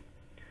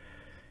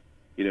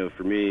you know,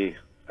 for me,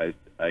 I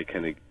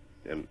kind of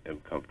am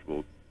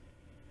comfortable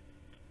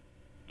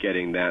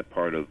getting that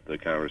part of the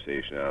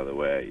conversation out of the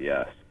way.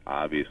 Yes,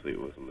 obviously it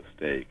was a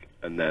mistake,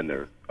 and then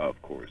there are,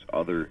 of course,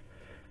 other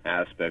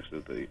aspects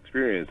of the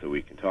experience that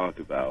we can talk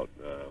about,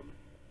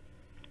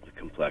 the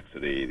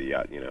complexity,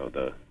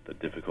 the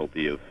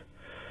difficulty of.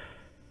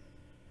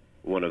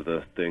 One of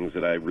the things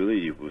that I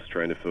really was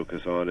trying to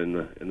focus on in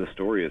the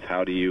story is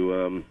how do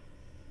you,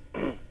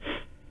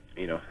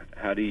 you know,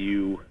 how do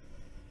you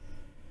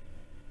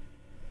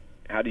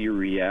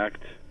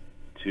react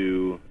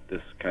to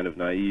this kind of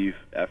naive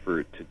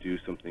effort to do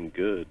something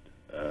good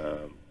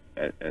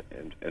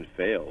and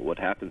fail? What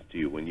happens to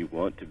you when you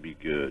want to be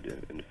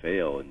good and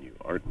fail, and you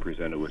aren't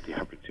presented with the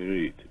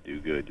opportunity to do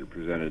good? You're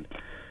presented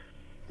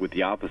with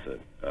the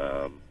opposite.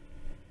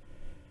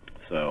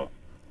 So,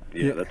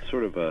 yeah, that's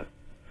sort of the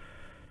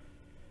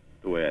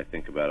way I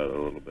think about it a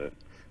little bit.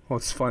 Well,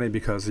 it's funny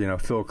because, you know,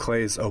 Phil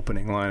Clay's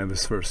opening line of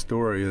his first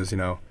story is, you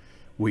know,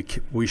 we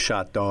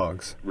shot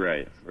dogs.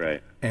 Right.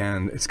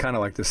 And it's kind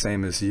of like the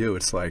same as you.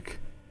 It's like,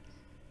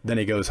 then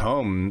he goes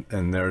home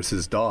and there's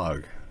his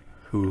dog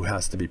who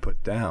has to be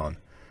put down.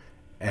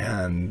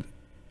 And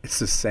it's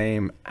the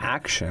same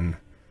action,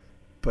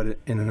 but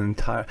in an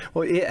entire...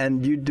 Well, yeah,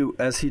 and you do,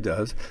 as he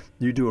does,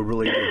 you do a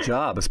really good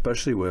job,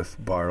 especially with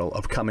Bartle,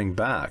 of coming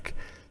back.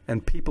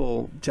 And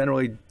people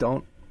generally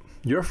don't...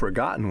 You're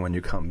forgotten when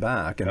you come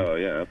back. And, oh,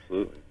 yeah,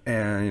 absolutely.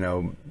 And, you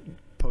know,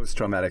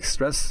 post-traumatic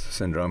stress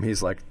syndrome,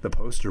 he's like the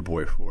poster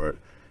boy for it.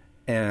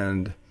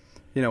 And,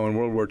 you know, in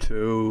World War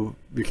II,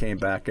 you came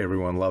back,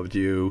 everyone loved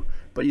you,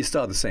 but you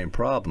still have the same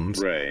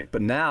problems. Right.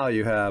 But now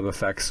you have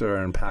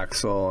Effexor and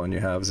Paxil, and you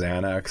have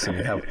Xanax,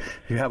 and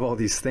you have all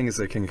these things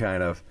that can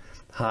kind of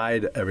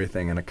hide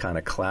everything in a kind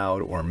of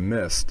cloud or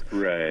mist.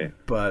 Right.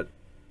 But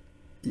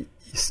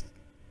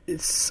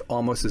it's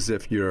almost as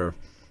if you're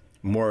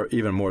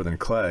even more than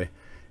Clay,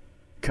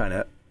 kind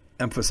of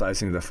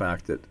emphasizing the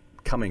fact that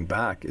coming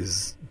back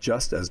is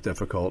just as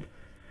difficult,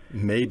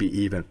 maybe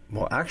even,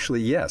 well, actually,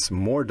 yes,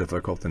 more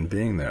difficult than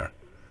being there.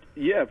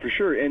 Yeah, for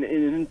sure.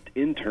 And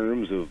in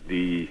terms of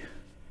the,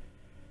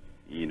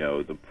 you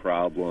know, the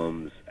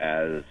problems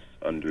as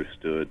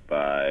understood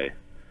by,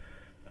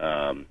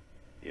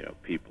 you know,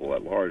 people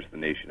at large, the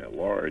nation at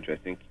large, I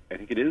think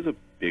it is a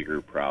bigger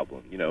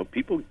problem. You know,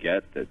 people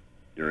get that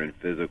you're in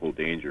physical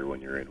danger when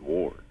you're in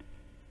war.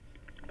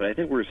 But I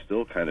think we're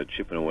still kind of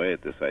chipping away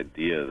at this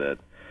idea that,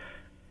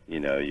 you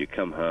know, you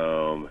come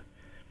home,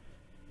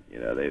 you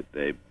know,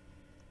 they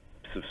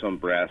some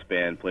brass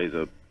band plays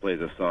a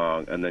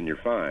song, and then you're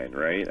fine,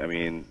 right? I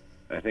mean,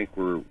 I think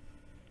we're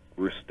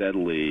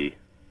steadily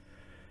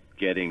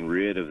getting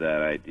rid of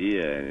that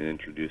idea and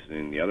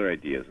introducing the other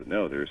ideas that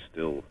no, there's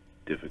still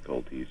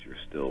difficulties. You're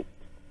still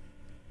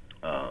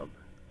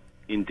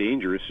in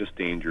danger. It's just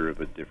danger of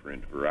a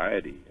different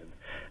variety,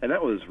 and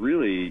that was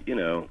really, you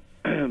know.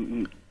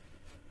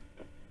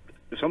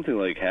 Something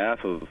like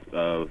half of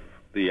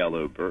the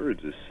Yellow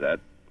Birds is set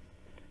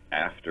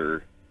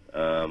after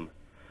the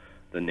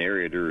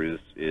narrator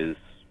is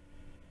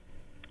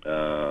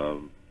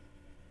by,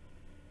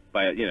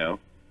 you know,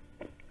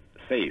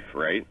 safe,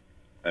 right?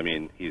 I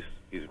mean, he's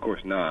of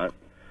course not,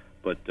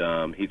 but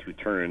he's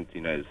returned to the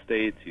United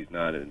States. He's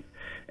not in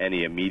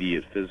any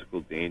immediate physical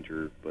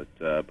danger, but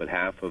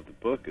half of the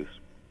book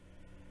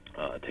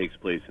takes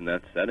place in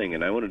that setting,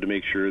 and I wanted to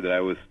make sure that I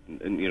was,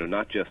 you know,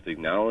 not just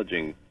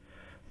acknowledging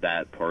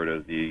that part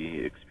of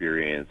the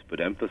experience, but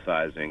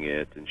emphasizing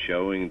it and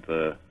showing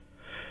the,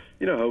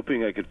 you know,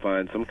 hoping I could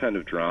find some kind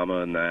of drama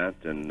in that,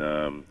 and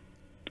you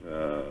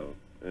know,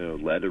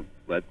 let you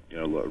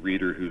know, a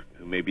reader who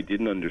maybe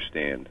didn't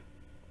understand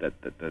that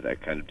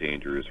kind of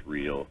danger is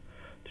real,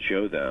 to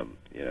show them,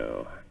 you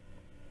know,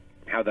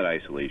 how that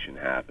isolation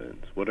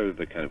happens. What are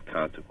the kind of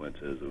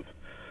consequences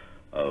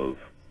of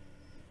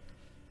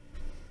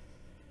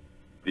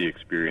the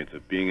experience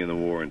of being in the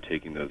war and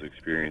taking those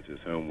experiences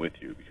home with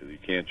you, because you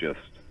can't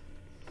just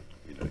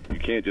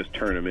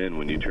turn them in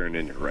when you turn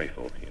in your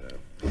rifle, you know.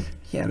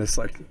 Yeah, and it's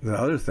like the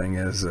other thing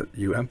is that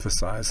you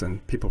emphasize,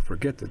 and people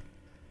forget that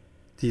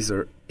these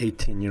are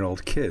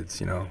 18-year-old kids,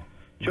 you know.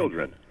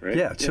 Children, right?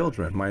 Yeah,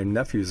 children. My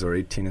nephews are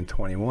 18 and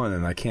 21,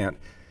 and I can't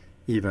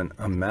even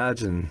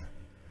imagine.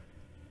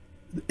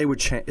 It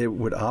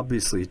would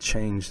obviously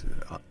change.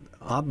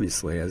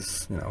 Obviously,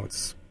 as you know,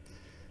 it's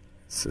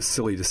it's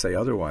silly to say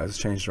otherwise. It's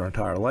changed our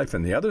entire life.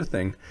 And the other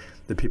thing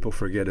that people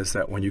forget is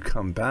that when you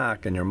come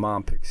back and your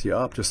mom picks you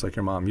up, just like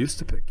your mom used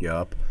to pick you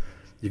up,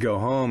 you go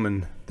home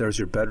and there's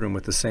your bedroom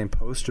with the same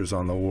posters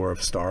on the wall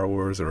of Star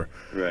Wars or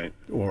The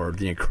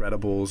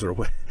Incredibles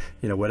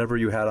or whatever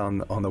you had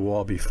on the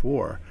wall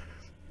before.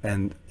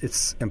 And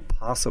it's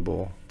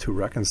impossible to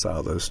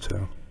reconcile those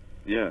two.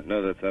 Yeah,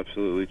 no, that's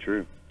absolutely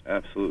true.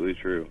 Absolutely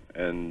true.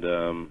 And,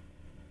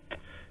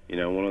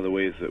 one of the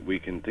ways that we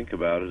can think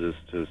about it is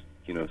to,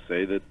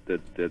 say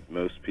that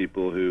most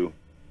people who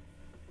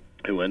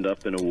end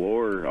up in a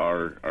war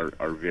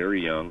are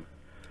very young.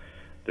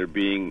 They're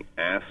being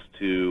asked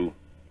to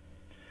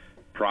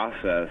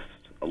process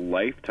a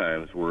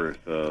lifetime's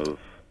worth of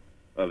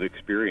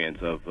experience,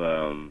 of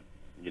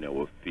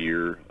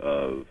fear,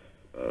 of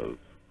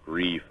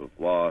grief, of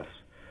loss,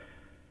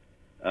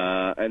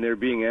 and they're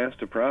being asked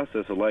to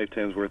process a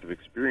lifetime's worth of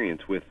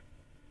experience with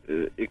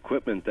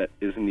equipment that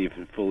isn't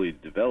even fully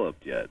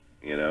developed yet.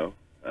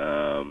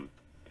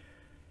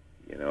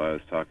 I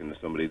was talking to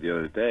somebody the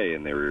other day,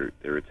 and they were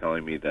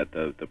telling me that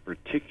the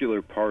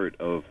particular part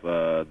of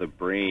the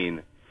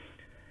brain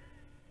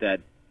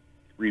that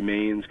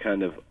remains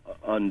kind of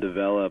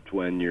undeveloped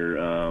when you're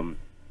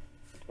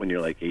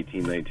like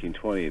 18, 19,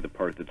 20, the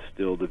part that's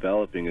still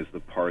developing is the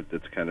part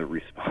that's kind of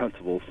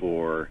responsible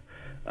for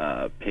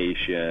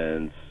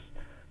patience,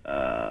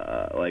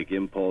 like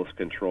impulse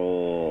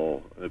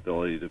control,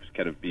 ability to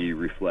kind of be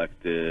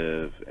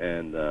reflective,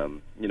 and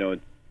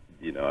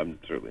I'm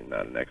certainly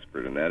not an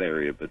expert in that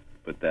area, but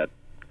that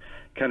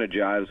kind of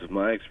jives with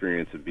my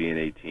experience of being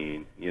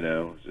 18.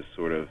 Just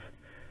sort of,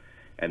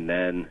 and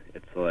then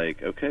it's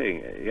like,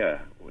 okay,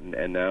 yeah,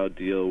 and now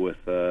deal with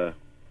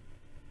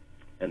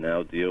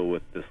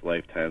this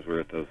lifetime's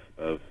worth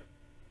of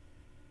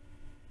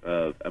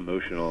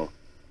emotional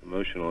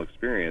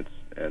experience,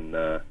 and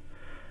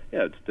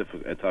it's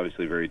difficult. It's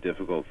obviously very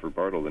difficult for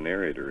Bartle, the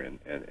narrator,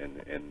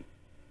 and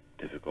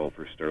difficult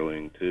for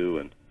Sterling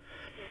too,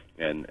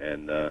 and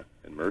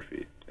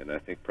Murphy, and I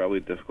think probably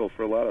difficult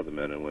for a lot of the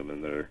men and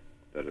women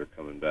that are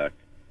coming back.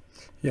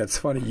 Yeah, it's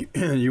funny.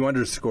 You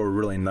underscore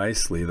really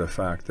nicely the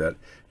fact that,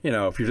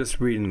 if you're just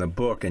reading the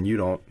book and you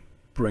don't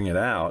bring it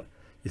out,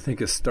 you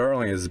think of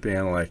Sterling as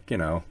being like,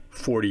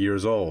 40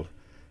 years old.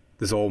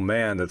 This old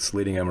man that's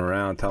leading him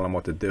around, telling him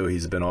what to do.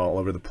 He's been all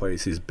over the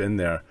place. He's been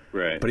there.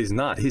 Right. But he's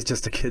not. He's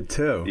just a kid,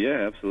 too.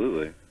 Yeah,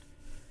 absolutely.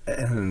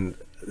 And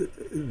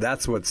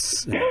that's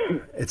what's,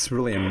 it's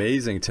really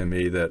amazing to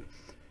me that.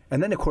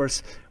 And then, of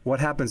course,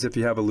 what happens if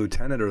you have a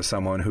lieutenant or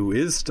someone who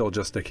is still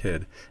just a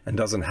kid and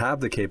doesn't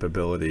have the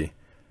capability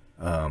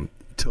to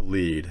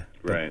lead?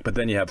 Right. But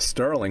then you have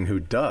Sterling who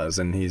does,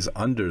 and he's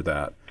under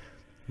that.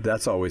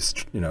 That's always,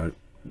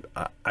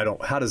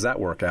 how does that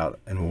work out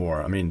in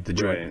war? I mean, did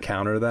you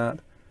encounter that?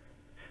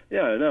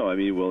 Yeah, no. I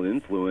mean, well,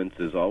 influence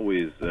is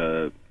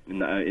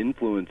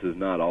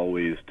not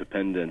always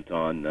dependent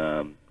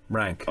on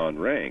rank. On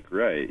rank,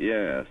 right?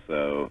 Yeah.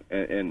 So,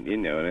 and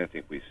I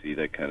think we see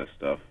that kind of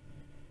stuff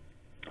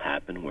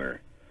happen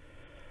where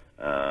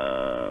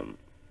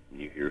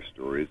you hear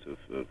stories of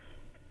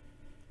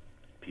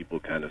people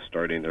kind of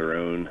starting their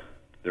own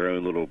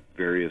little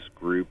various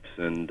groups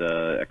and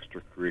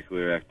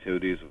extracurricular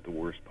activities of the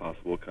worst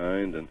possible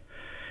kind, and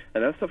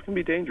that stuff can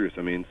be dangerous.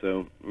 I mean,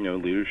 so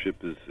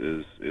leadership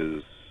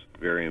is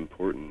very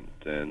important,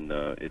 and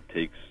it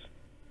takes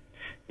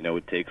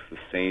the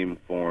same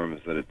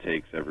forms that it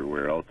takes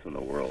everywhere else in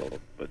the world,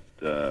 but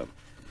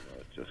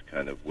it's just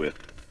kind of with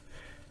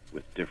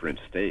different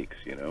stakes,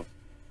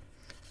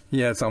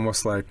 Yeah, it's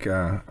almost like,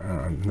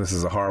 this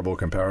is a horrible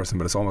comparison,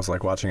 but it's almost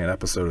like watching an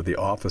episode of The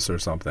Office or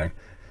something,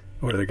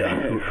 where the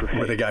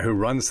guy who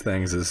runs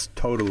things is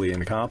totally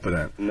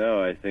incompetent.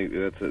 No, I think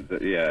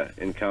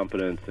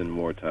incompetence in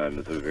wartime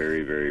is a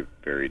very, very,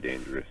 very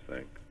dangerous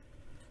thing.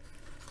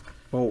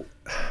 Well,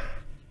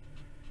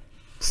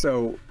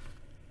 so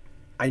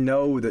I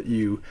know that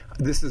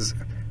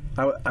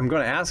I was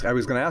going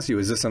to ask you,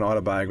 is this an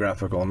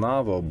autobiographical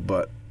novel?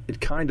 But it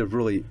kind of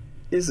really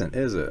isn't,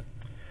 is it?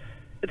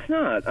 It's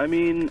not. I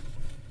mean,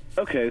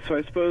 okay, so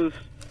I suppose,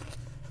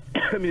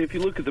 if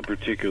you look at the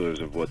particulars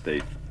of what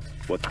these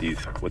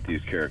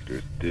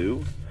characters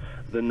do,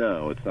 then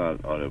no, it's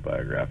not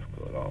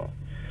autobiographical at all.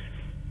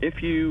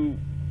 If you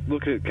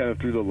look at it kind of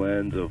through the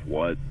lens of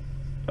what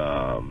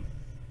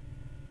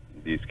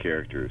these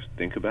characters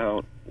think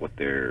about, what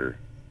they're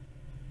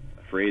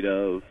afraid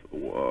of,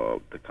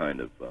 the kind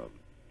of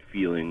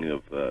feeling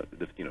of the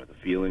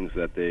feelings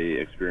that they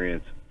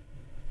experience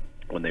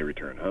when they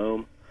return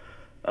home,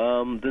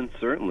 then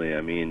certainly,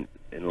 in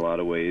a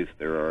lot of ways,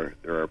 there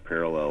are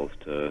parallels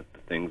to the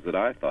things that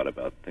I thought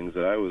about, things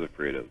that I was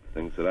afraid of,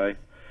 things that I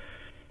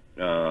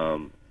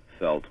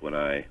felt when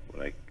I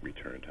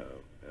returned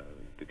home,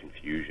 the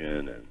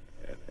confusion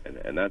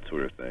and that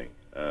sort of thing.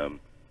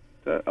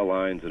 That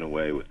aligns in a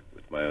way with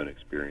my own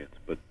experience,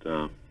 but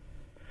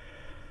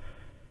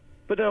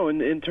no,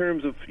 in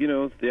terms of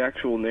the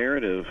actual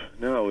narrative,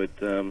 no, it.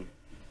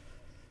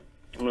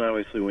 Well,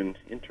 obviously, when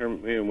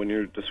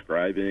you're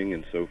describing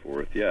and so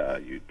forth, yeah,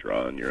 you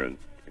draw on your own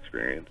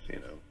experience.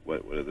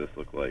 What did this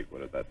look like?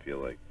 What did that feel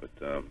like? But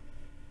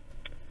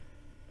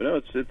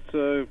no,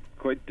 it's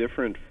quite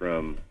different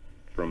from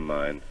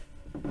mine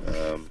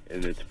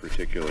in its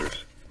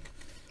particulars.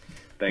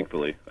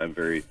 Thankfully, I'm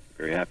very,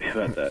 very happy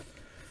about that.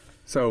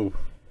 So,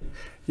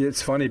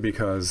 it's funny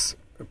because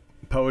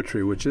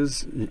poetry, which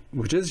is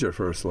your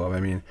first love. I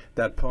mean,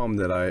 that poem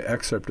that I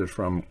excerpted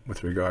from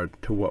with regard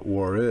to what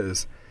war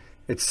is,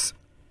 it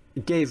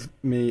gave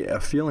me a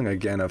feeling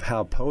again of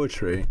how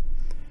poetry,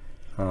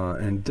 in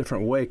a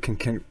different way,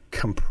 can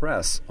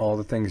compress all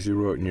the things you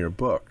wrote in your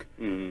book.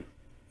 Mm-hmm.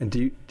 And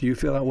do you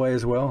feel that way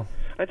as well?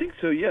 I think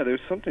so. Yeah, there's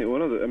something.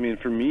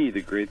 For me,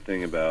 the great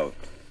thing about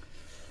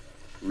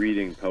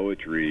reading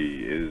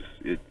poetry is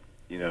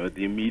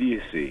the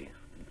immediacy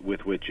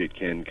with which it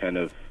can kind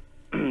of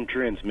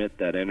transmit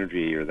that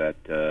energy or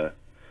that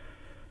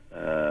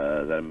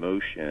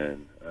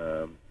emotion.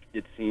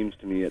 It seems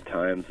to me at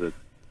times that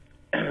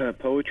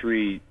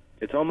poetry,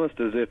 it's almost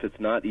as if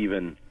it's not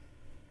even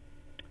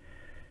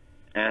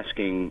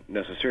asking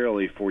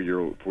necessarily for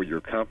your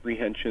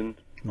comprehension.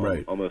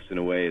 Right. Almost in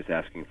a way is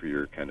asking for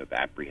your kind of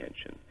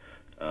apprehension,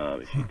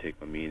 if you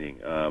take my meaning.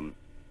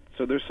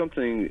 So there's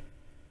something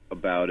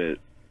about it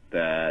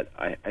that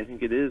I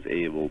think it is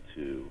able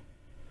to,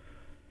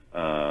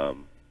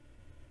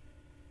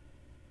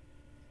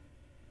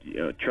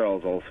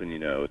 Charles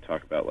Olson,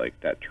 talk about like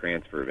that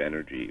transfer of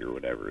energy or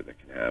whatever that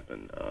can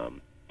happen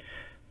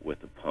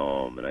with a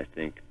poem. And I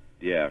think,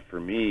 for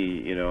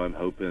me, I'm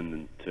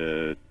hoping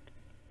to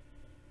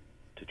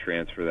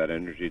transfer that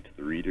energy to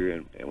the reader,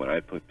 and when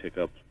I pick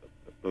up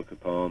a book of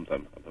poems,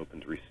 I'm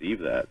hoping to receive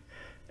that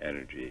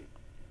energy.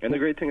 And the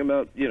great thing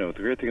about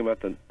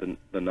the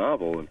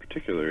novel in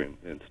particular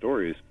and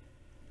stories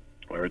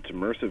are its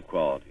immersive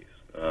qualities.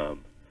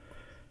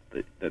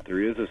 That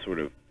there is a sort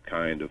of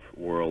kind of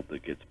world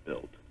that gets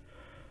built.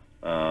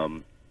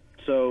 I've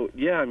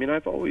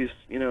always,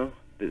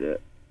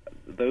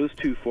 those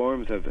two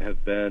forms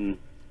have been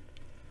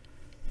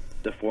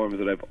the forms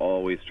that I've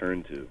always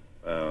turned to.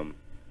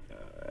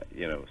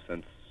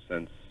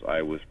 Since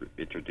I was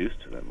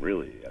introduced to them,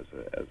 really, as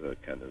a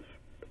kind of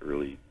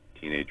early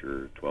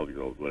teenager,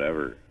 12-year-old,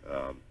 whatever.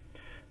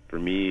 For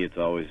me, it's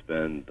always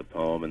been the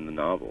poem and the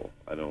novel.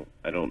 I don't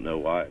know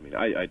why. I mean,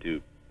 I do.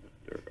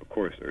 Of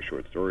course, there are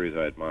short stories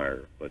I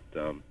admire, but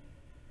and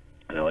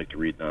I like to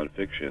read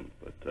nonfiction.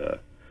 But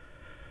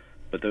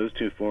those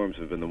two forms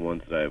have been the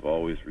ones that I've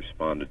always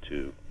responded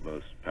to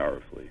most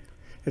powerfully.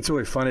 It's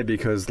really funny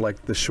because,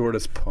 like, the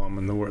shortest poem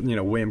in the world,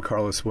 William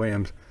Carlos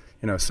Williams,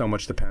 so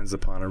much depends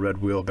upon a red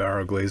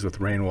wheelbarrow glazed with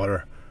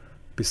rainwater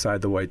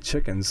beside the white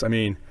chickens. I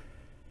mean,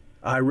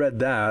 I read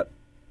that,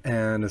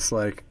 and it's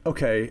like,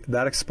 okay,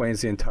 that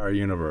explains the entire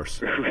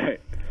universe. Right.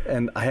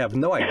 And I have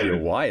no idea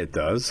why it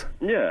does.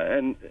 Yeah,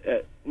 and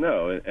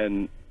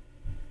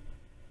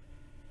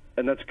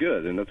that's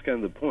good, and that's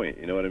kind of the point.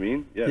 You know what I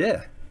mean? Yeah.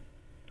 Yeah.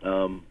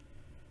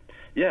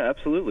 Yeah,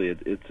 absolutely.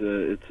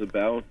 It's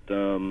about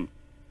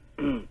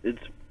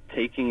it's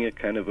taking a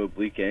kind of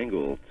oblique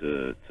angle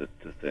to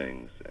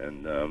things,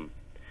 and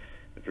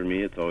for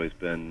me, it's always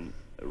been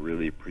a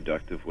really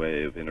productive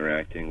way of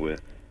interacting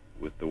with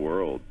the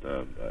world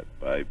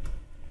by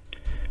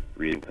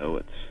reading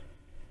poets.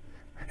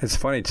 It's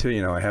funny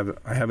too. I have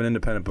an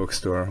independent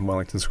bookstore,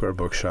 Wellington Square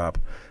Bookshop.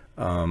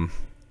 Your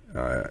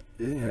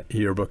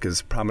book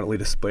is prominently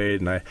displayed,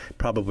 and I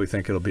probably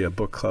think it'll be a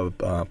book club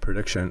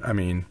prediction. I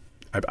mean,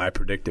 I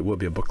predict it will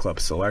be a book club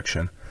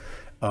selection.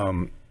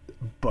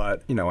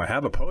 But I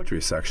have a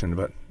poetry section,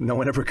 but no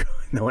one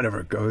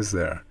ever goes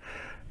there.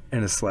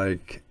 And it's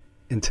like,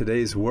 in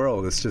today's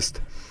world, it's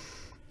just,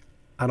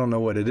 I don't know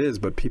what it is,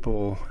 but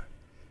people,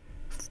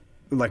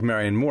 like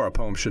Marianne Moore, a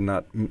poem should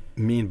not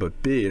mean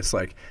but be. It's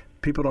like,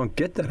 people don't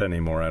get that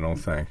anymore, I don't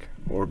think,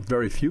 or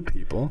very few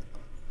people.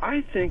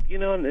 I think,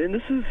 and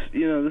this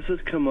has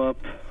come up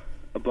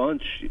a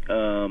bunch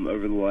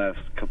over the last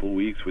couple of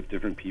weeks with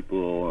different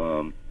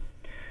people.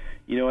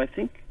 I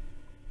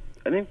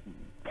think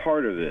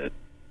part of it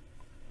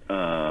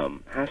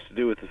has to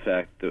do with the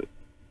fact that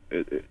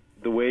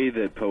the way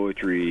that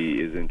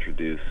poetry is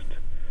introduced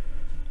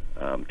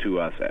to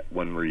us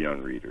when we're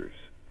young readers.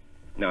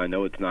 Now, I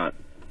know it's not.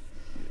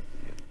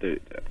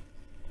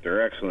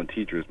 They're excellent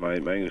teachers. My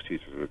English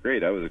teachers were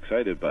great. I was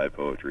excited by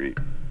poetry,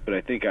 but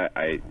I think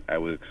I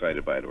was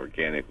excited by it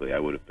organically. I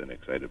would have been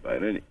excited by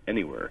it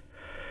anywhere.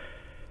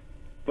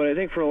 But I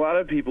think for a lot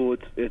of people,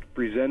 it's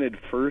presented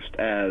first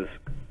as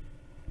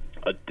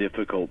a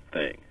difficult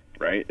thing,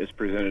 right? It's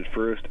presented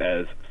first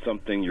as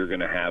something you're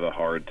going to have a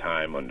hard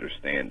time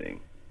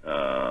understanding.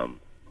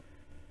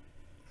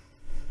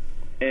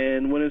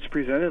 And when it's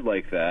presented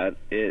like that,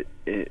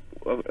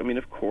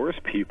 of course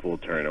people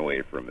turn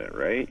away from it,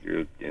 right?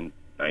 You're in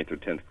 9th or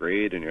 10th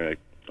grade, and you're like,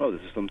 oh,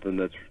 this is something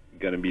that's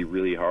going to be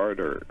really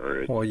hard,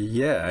 or well,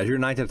 yeah, as you're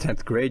 9th or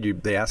 10th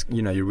grade, they ask,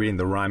 you're reading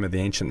the Rime of the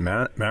Ancient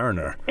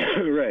Mariner.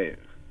 Right.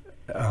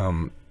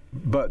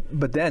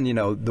 But then,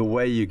 the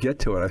way you get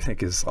to it, I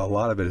think, is a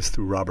lot of it is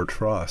through Robert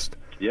Frost.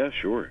 Yeah,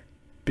 sure.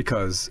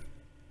 Because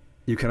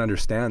you can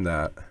understand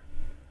that.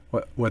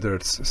 whether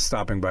it's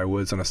stopping by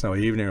woods on a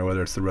snowy evening or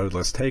whether it's the road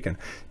less taken,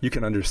 you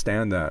can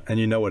understand that and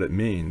you know what it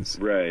means.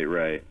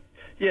 Right.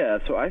 Yeah,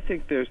 so I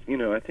think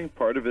I think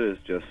part of it is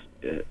just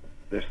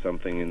there's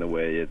something in the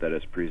way that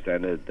it's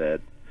presented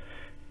that,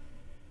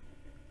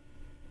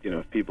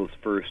 if people's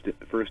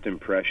first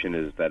impression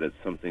is that it's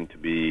something to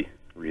be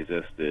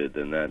resisted,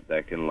 then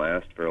that can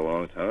last for a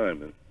long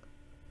time. And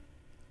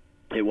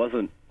it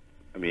wasn't,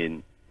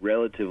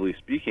 relatively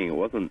speaking, it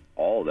wasn't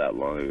all that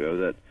long ago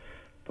that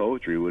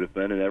poetry would have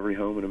been in every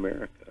home in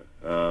America.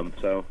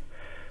 So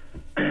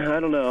I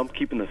don't know. I'm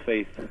keeping the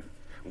faith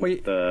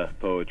with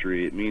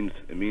poetry. It means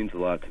a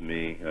lot to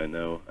me. I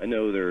know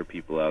there are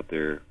people out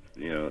there,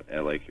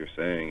 like you're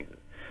saying,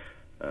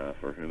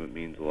 for whom it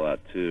means a lot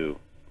too.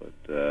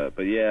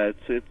 But yeah,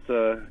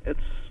 it's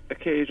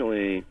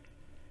occasionally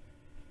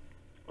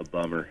a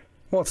bummer.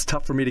 Well, it's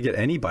tough for me to get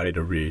anybody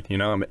to read.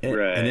 I'm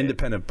an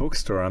independent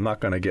bookstore. I'm not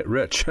going to get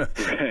rich.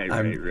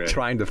 I'm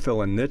trying to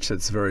fill a niche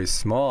that's very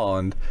small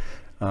and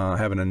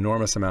have an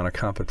enormous amount of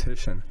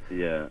competition.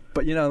 Yeah.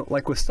 But,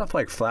 like with stuff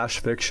like flash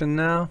fiction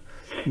now,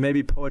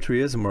 maybe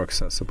poetry is more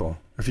accessible.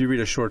 If you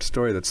read a short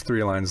story that's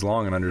 3 lines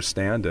long and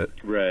understand it.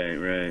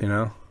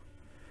 Right.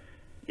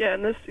 Yeah,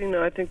 and this,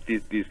 I think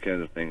these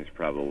kinds of things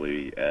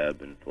probably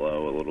ebb and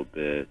flow a little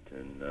bit,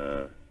 and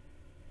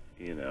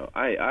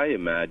I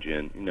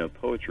imagine,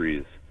 poetry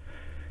is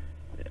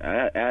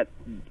at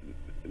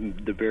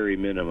the very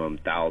minimum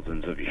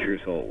thousands of years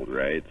old,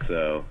 right?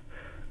 So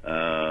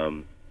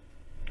I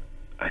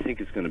think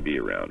it's going to be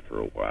around for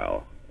a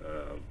while.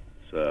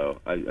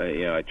 So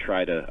I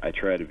try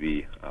to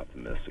be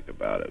optimistic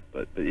about it,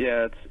 but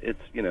yeah,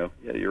 it's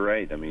you're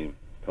right.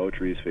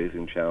 Poetry is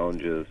facing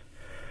challenges.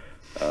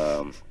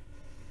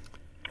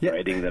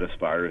 Writing that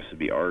aspires to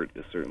be art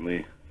is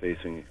certainly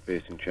facing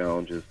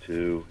challenges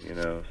too,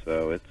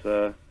 so it's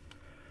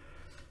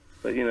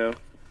but just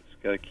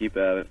got to keep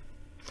at it.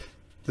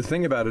 The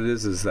thing about it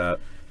is that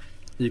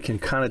you can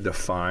kind of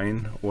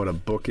define what a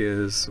book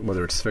is,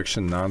 whether it's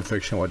fiction,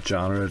 nonfiction, what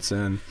genre it's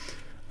in.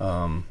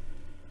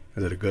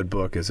 Is it a good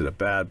book? Is it a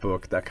bad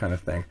book? That kind of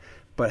thing.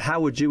 But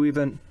how would you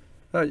even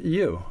how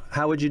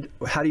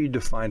do you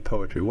define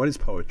poetry? What is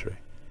poetry?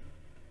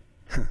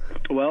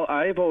 Well,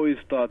 I've always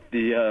thought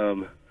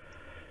I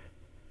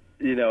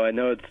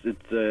know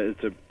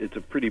it's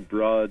a pretty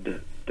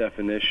broad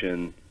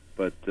definition,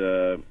 but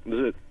was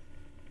it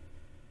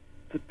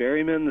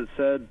Berryman that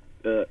said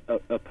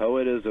a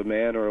poet is a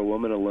man or a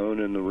woman alone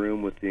in the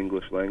room with the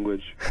English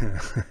language?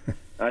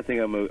 I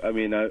think I've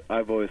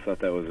always thought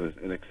that was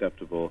an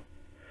acceptable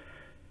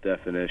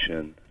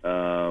definition.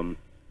 You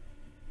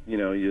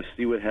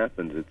see what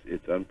happens.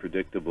 It's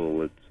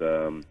unpredictable. It's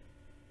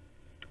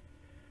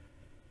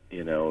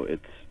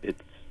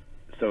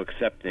so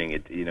accepting.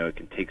 It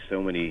can take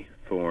so many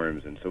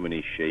forms and so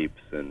many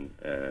shapes, and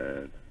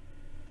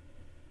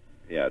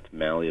it's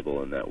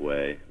malleable in that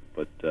way.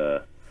 But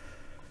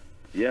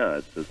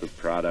it's a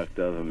product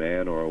of a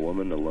man or a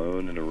woman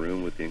alone in a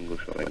room with the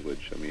English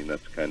language.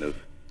 That's kind of,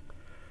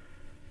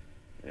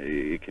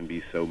 it can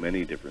be so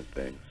many different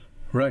things.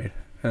 Right,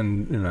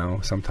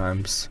 and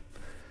sometimes.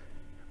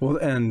 Well,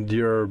 and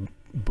your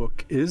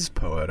book is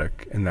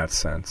poetic in that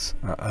sense.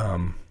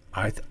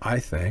 I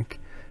think.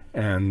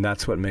 And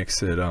that's what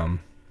makes it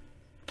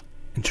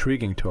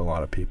intriguing to a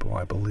lot of people,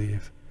 I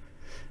believe.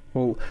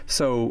 Well,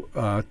 so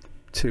I've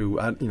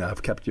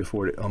kept you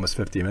for almost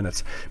 50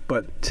 minutes,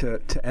 but to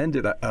end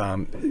it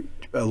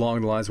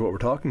along the lines of what we're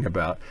talking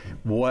about,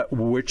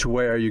 which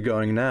way are you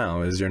going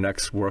now? Is your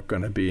next work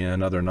going to be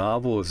another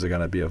novel? Is it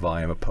going to be a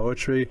volume of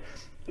poetry,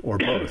 or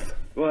both?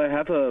 Well, I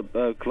have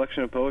a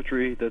collection of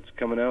poetry that's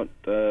coming out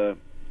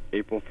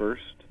April 1st.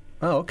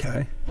 Oh,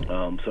 okay.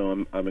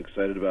 So I'm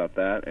excited about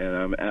that, and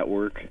I'm at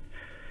work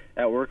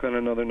on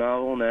another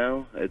novel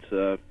now. It's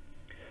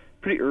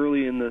pretty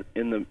early in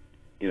the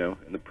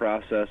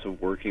process of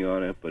working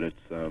on it, but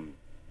it's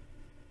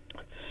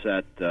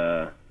set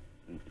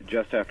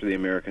just after the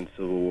American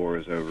Civil War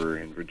is over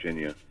in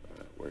Virginia,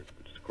 which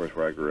is of course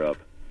where I grew up.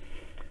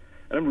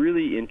 And I'm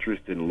really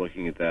interested in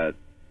looking at that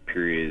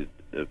period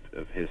of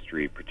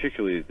history,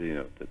 particularly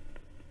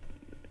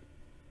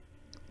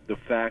the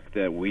fact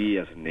that we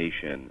as a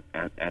nation,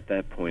 at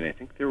that point, I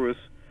think there was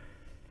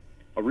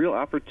a real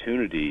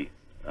opportunity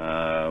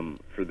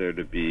for there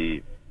to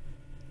be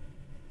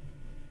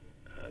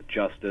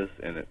justice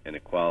and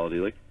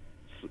equality,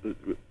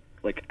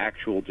 like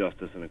actual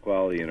justice and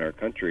equality in our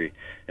country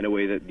in a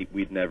way that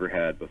we'd never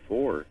had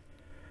before.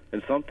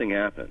 And something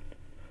happened.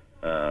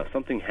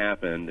 Something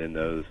happened in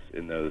those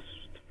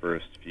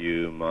first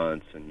few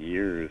months and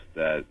years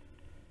that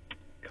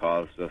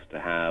caused us to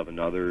have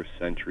another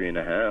century and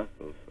a half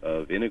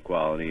of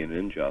inequality and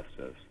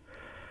injustice.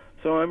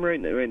 So I'm right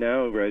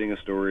now writing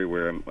a story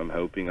where I'm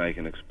hoping I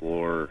can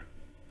explore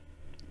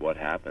what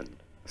happened.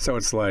 So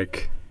it's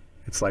like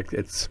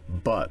this.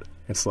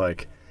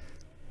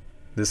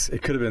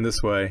 It could have been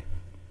this way,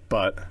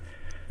 but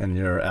and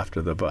you're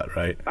after the butt,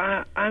 right?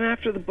 I'm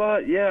after the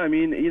butt. Yeah, I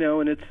mean,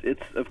 and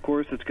it's of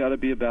course it's got to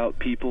be about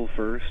people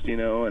first,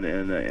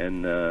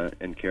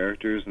 and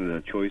characters and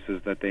the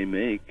choices that they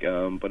make.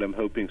 But I'm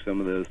hoping some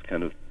of those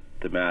kind of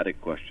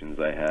thematic questions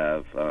I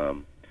have,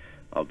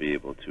 I'll be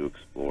able to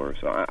explore.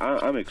 So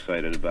I'm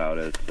excited about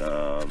it.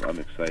 I'm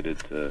excited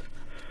to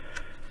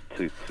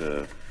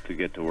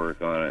get to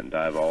work on it and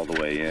dive all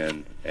the way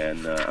in.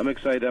 And I'm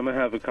excited. I'm gonna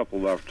have a couple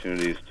of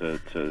opportunities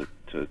to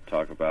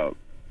talk about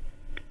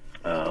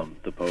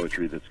the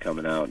poetry that's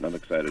coming out, and I'm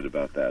excited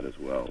about that as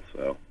well.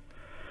 So,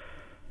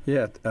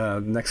 yeah,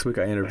 next week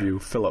I interview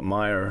Philip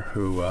Myers,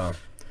 who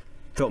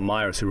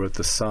wrote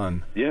The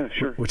Sun. Yeah,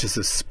 sure. Which is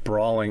this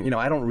sprawling,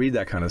 I don't read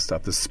that kind of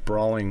stuff, this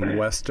sprawling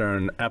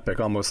Western epic,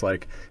 almost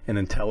like an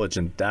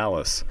intelligent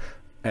Dallas.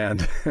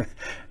 And,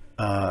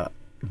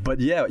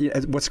 but yeah,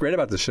 what's great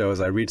about the show is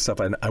I read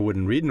stuff I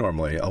wouldn't read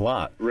normally a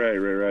lot. Right.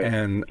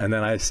 And then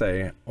I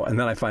say, and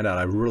then I find out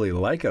I really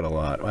like it a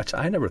lot, which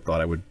I never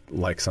thought I would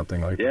like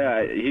something like that.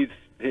 Yeah,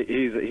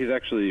 he's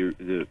actually,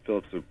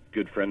 Philip's a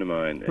good friend of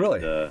mine.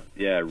 Really? And,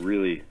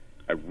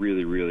 I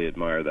really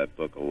admire that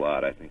book a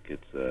lot. I think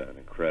it's an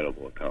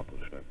incredible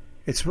accomplishment.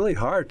 It's really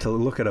hard to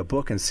look at a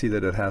book and see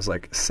that it has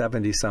like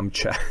 70-some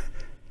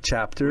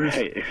chapters.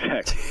 Right,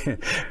 exactly.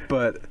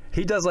 But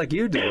he does like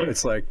you do.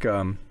 It's like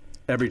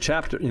every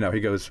chapter, he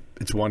goes,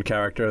 it's one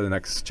character, the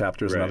next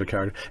chapter is another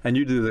character. And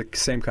you do the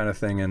same kind of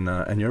thing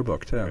in your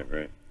book, too.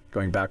 Right.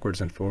 Going backwards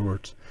and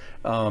forwards.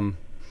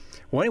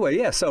 Well, anyway,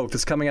 yeah, so if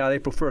it's coming out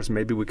April 1st,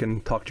 maybe we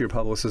can talk to your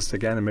publicist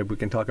again, and maybe we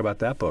can talk about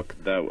that book.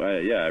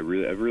 I've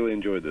really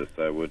enjoyed this.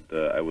 I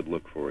would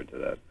look forward to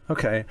that.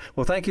 Okay.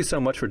 Well, thank you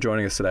so much for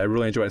joining us today. I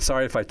really enjoyed it.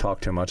 Sorry if I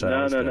talked too much.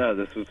 No.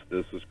 This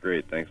was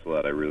great. Thanks a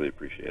lot. I really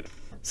appreciate it.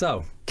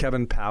 So,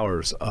 Kevin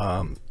Powers,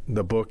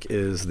 the book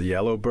is The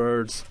Yellow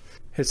Birds.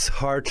 It's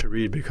hard to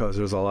read because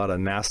there's a lot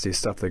of nasty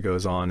stuff that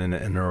goes on in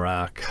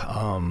Iraq.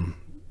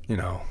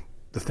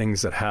 The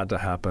things that had to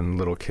happen,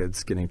 little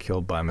kids getting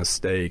killed by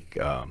mistake,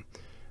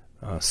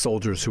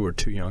 soldiers who were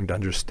too young to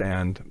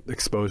understand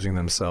exposing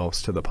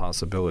themselves to the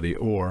possibility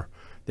or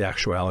the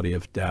actuality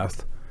of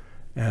death.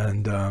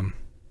 And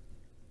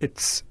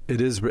it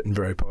is written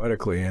very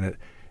poetically, and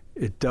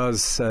it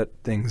does set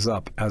things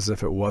up as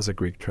if it was a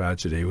Greek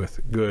tragedy with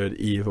good,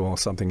 evil,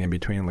 something in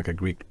between, like a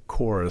Greek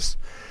chorus.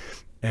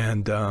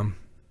 And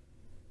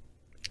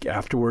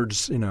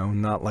afterwards,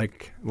 not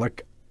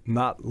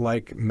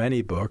like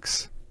many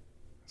books,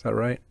 is that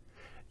right?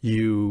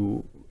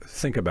 You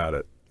think about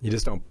it. You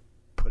just don't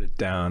put it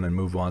down and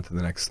move on to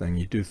the next thing.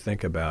 You do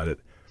think about it.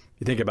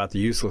 You think about the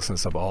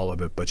uselessness of all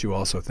of it, but you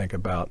also think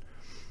about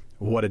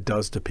what it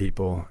does to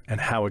people and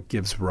how it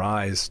gives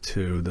rise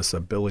to this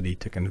ability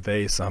to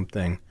convey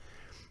something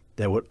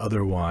that would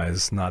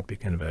otherwise not be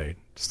conveyed.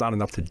 It's not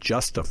enough to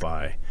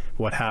justify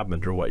what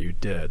happened or what you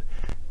did,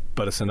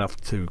 but it's enough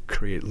to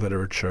create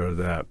literature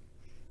that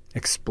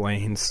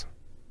explains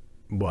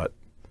what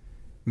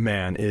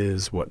man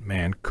is, what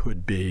man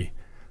could be,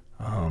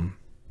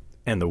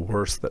 and the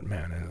worst that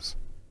man is.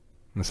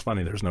 And it's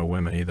funny, there's no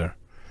women either.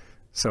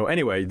 So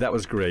anyway, that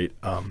was great.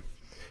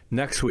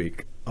 Next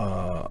week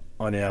on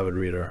the Avid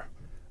Reader.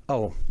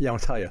 Oh, yeah, I'll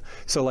tell you.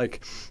 So,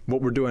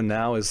 what we're doing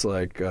now is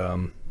what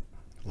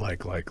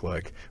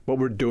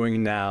we're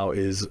doing now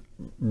is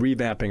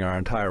revamping our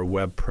entire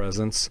web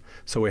presence.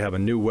 So we have a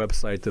new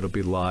website that'll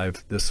be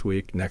live this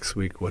week, next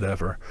week,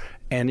 whatever.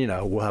 And,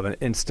 we'll have an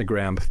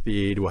Instagram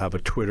feed, we'll have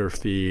a Twitter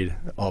feed,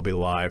 all be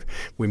live.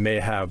 We may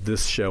have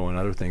this show and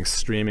other things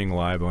streaming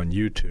live on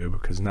YouTube,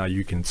 because now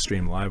you can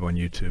stream live on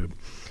YouTube.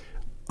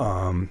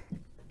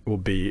 We'll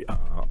be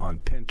on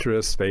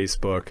Pinterest,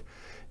 Facebook,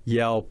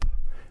 Yelp.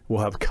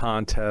 We'll have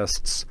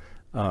contests,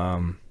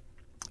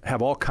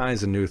 have all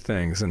kinds of new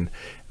things. And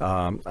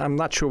I'm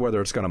not sure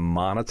whether it's going to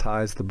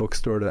monetize the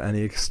bookstore to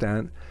any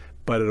extent,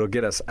 but it'll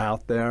get us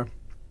out there.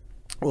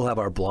 We'll have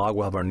our blog,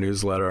 we'll have our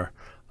newsletter,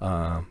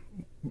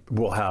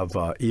 we'll have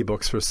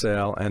ebooks for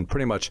sale, and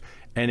pretty much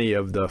any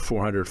of the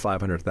 400,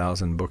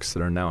 500,000 books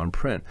that are now in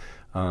print,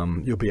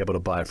 you'll be able to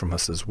buy from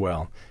us as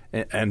well.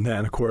 And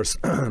then, of course,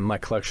 my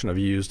collection of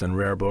used and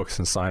rare books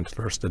and signed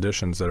first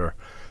editions that are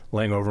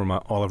laying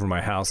all over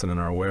my house and in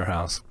our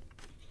warehouse.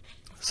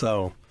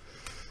 So,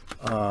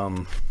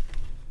 no,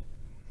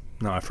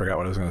 I forgot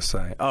what I was going to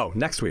say. Oh,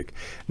 next week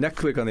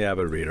on the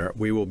Avid Reader,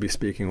 we will be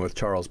speaking with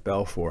Charles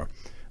Belfour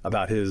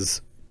about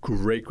his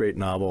great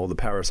novel, The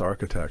Paris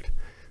Architect.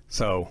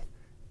 So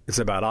it's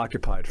about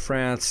occupied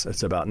France,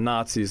 it's about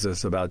Nazis,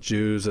 it's about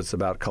Jews, it's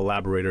about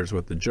collaborators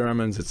with the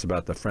Germans, it's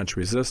about the French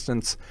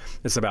resistance,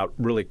 it's about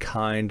really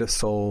kind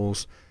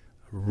souls,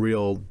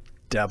 real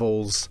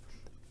devils,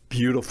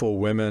 beautiful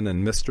women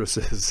and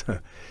mistresses,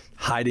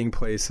 hiding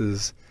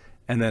places,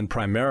 and then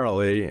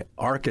primarily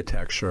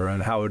architecture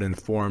and how it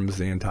informs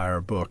the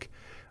entire book.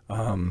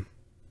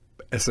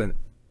 It's an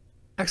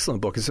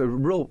excellent book.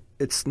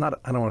 It's not,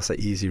 I don't want to say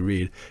easy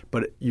read,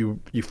 but you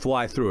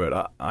fly through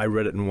it. I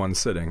read it in one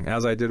sitting,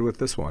 as I did with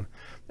this one.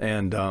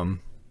 And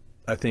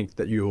I think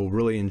that you'll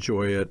really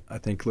enjoy it. I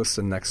think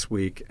listen next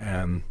week,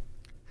 and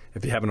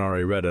if you haven't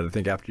already read it, I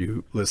think after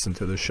you listen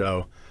to the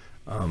show,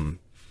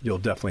 you'll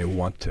definitely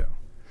want to.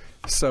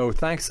 So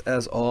thanks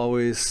as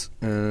always,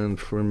 and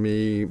for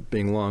me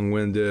being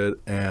long-winded,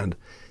 and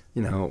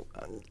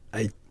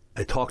I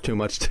talk too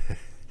much.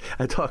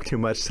 I talk too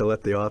much to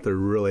let the author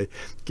really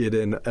get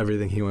in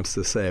everything he wants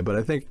to say. But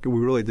I think we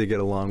really did get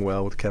along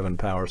well with Kevin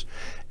Powers,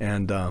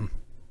 and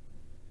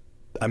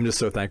I'm just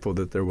so thankful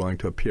that they're willing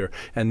to appear.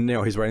 And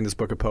he's writing this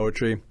book of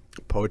poetry.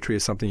 Poetry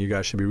is something you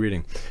guys should be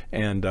reading,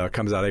 and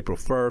comes out April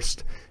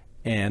 1st.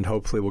 And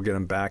hopefully we'll get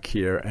him back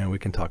here, and we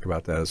can talk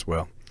about that as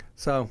well.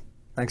 So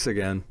thanks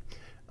again.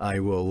 I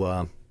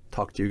will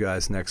talk to you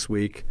guys next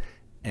week,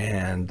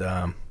 and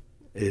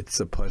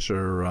it's a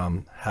pleasure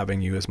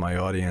having you as my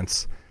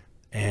audience.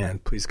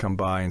 And please come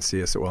by and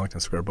see us at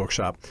Wellington Square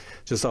Bookshop,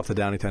 just off the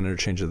Downingtown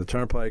Interchange of the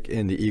Turnpike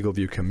in the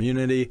Eagleview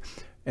community.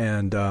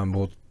 And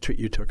we'll treat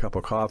you to a cup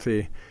of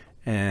coffee,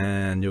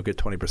 and you'll get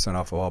 20%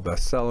 off of all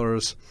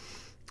bestsellers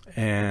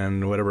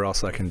and whatever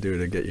else I can do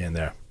to get you in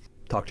there.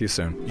 Talk to you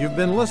soon. You've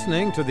been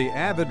listening to the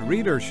Avid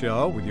Reader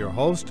Show with your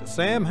host,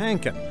 Sam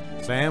Hankin.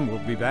 Sam will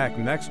be back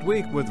next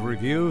week with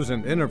reviews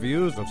and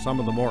interviews of some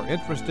of the more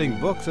interesting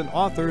books and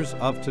authors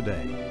of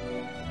today.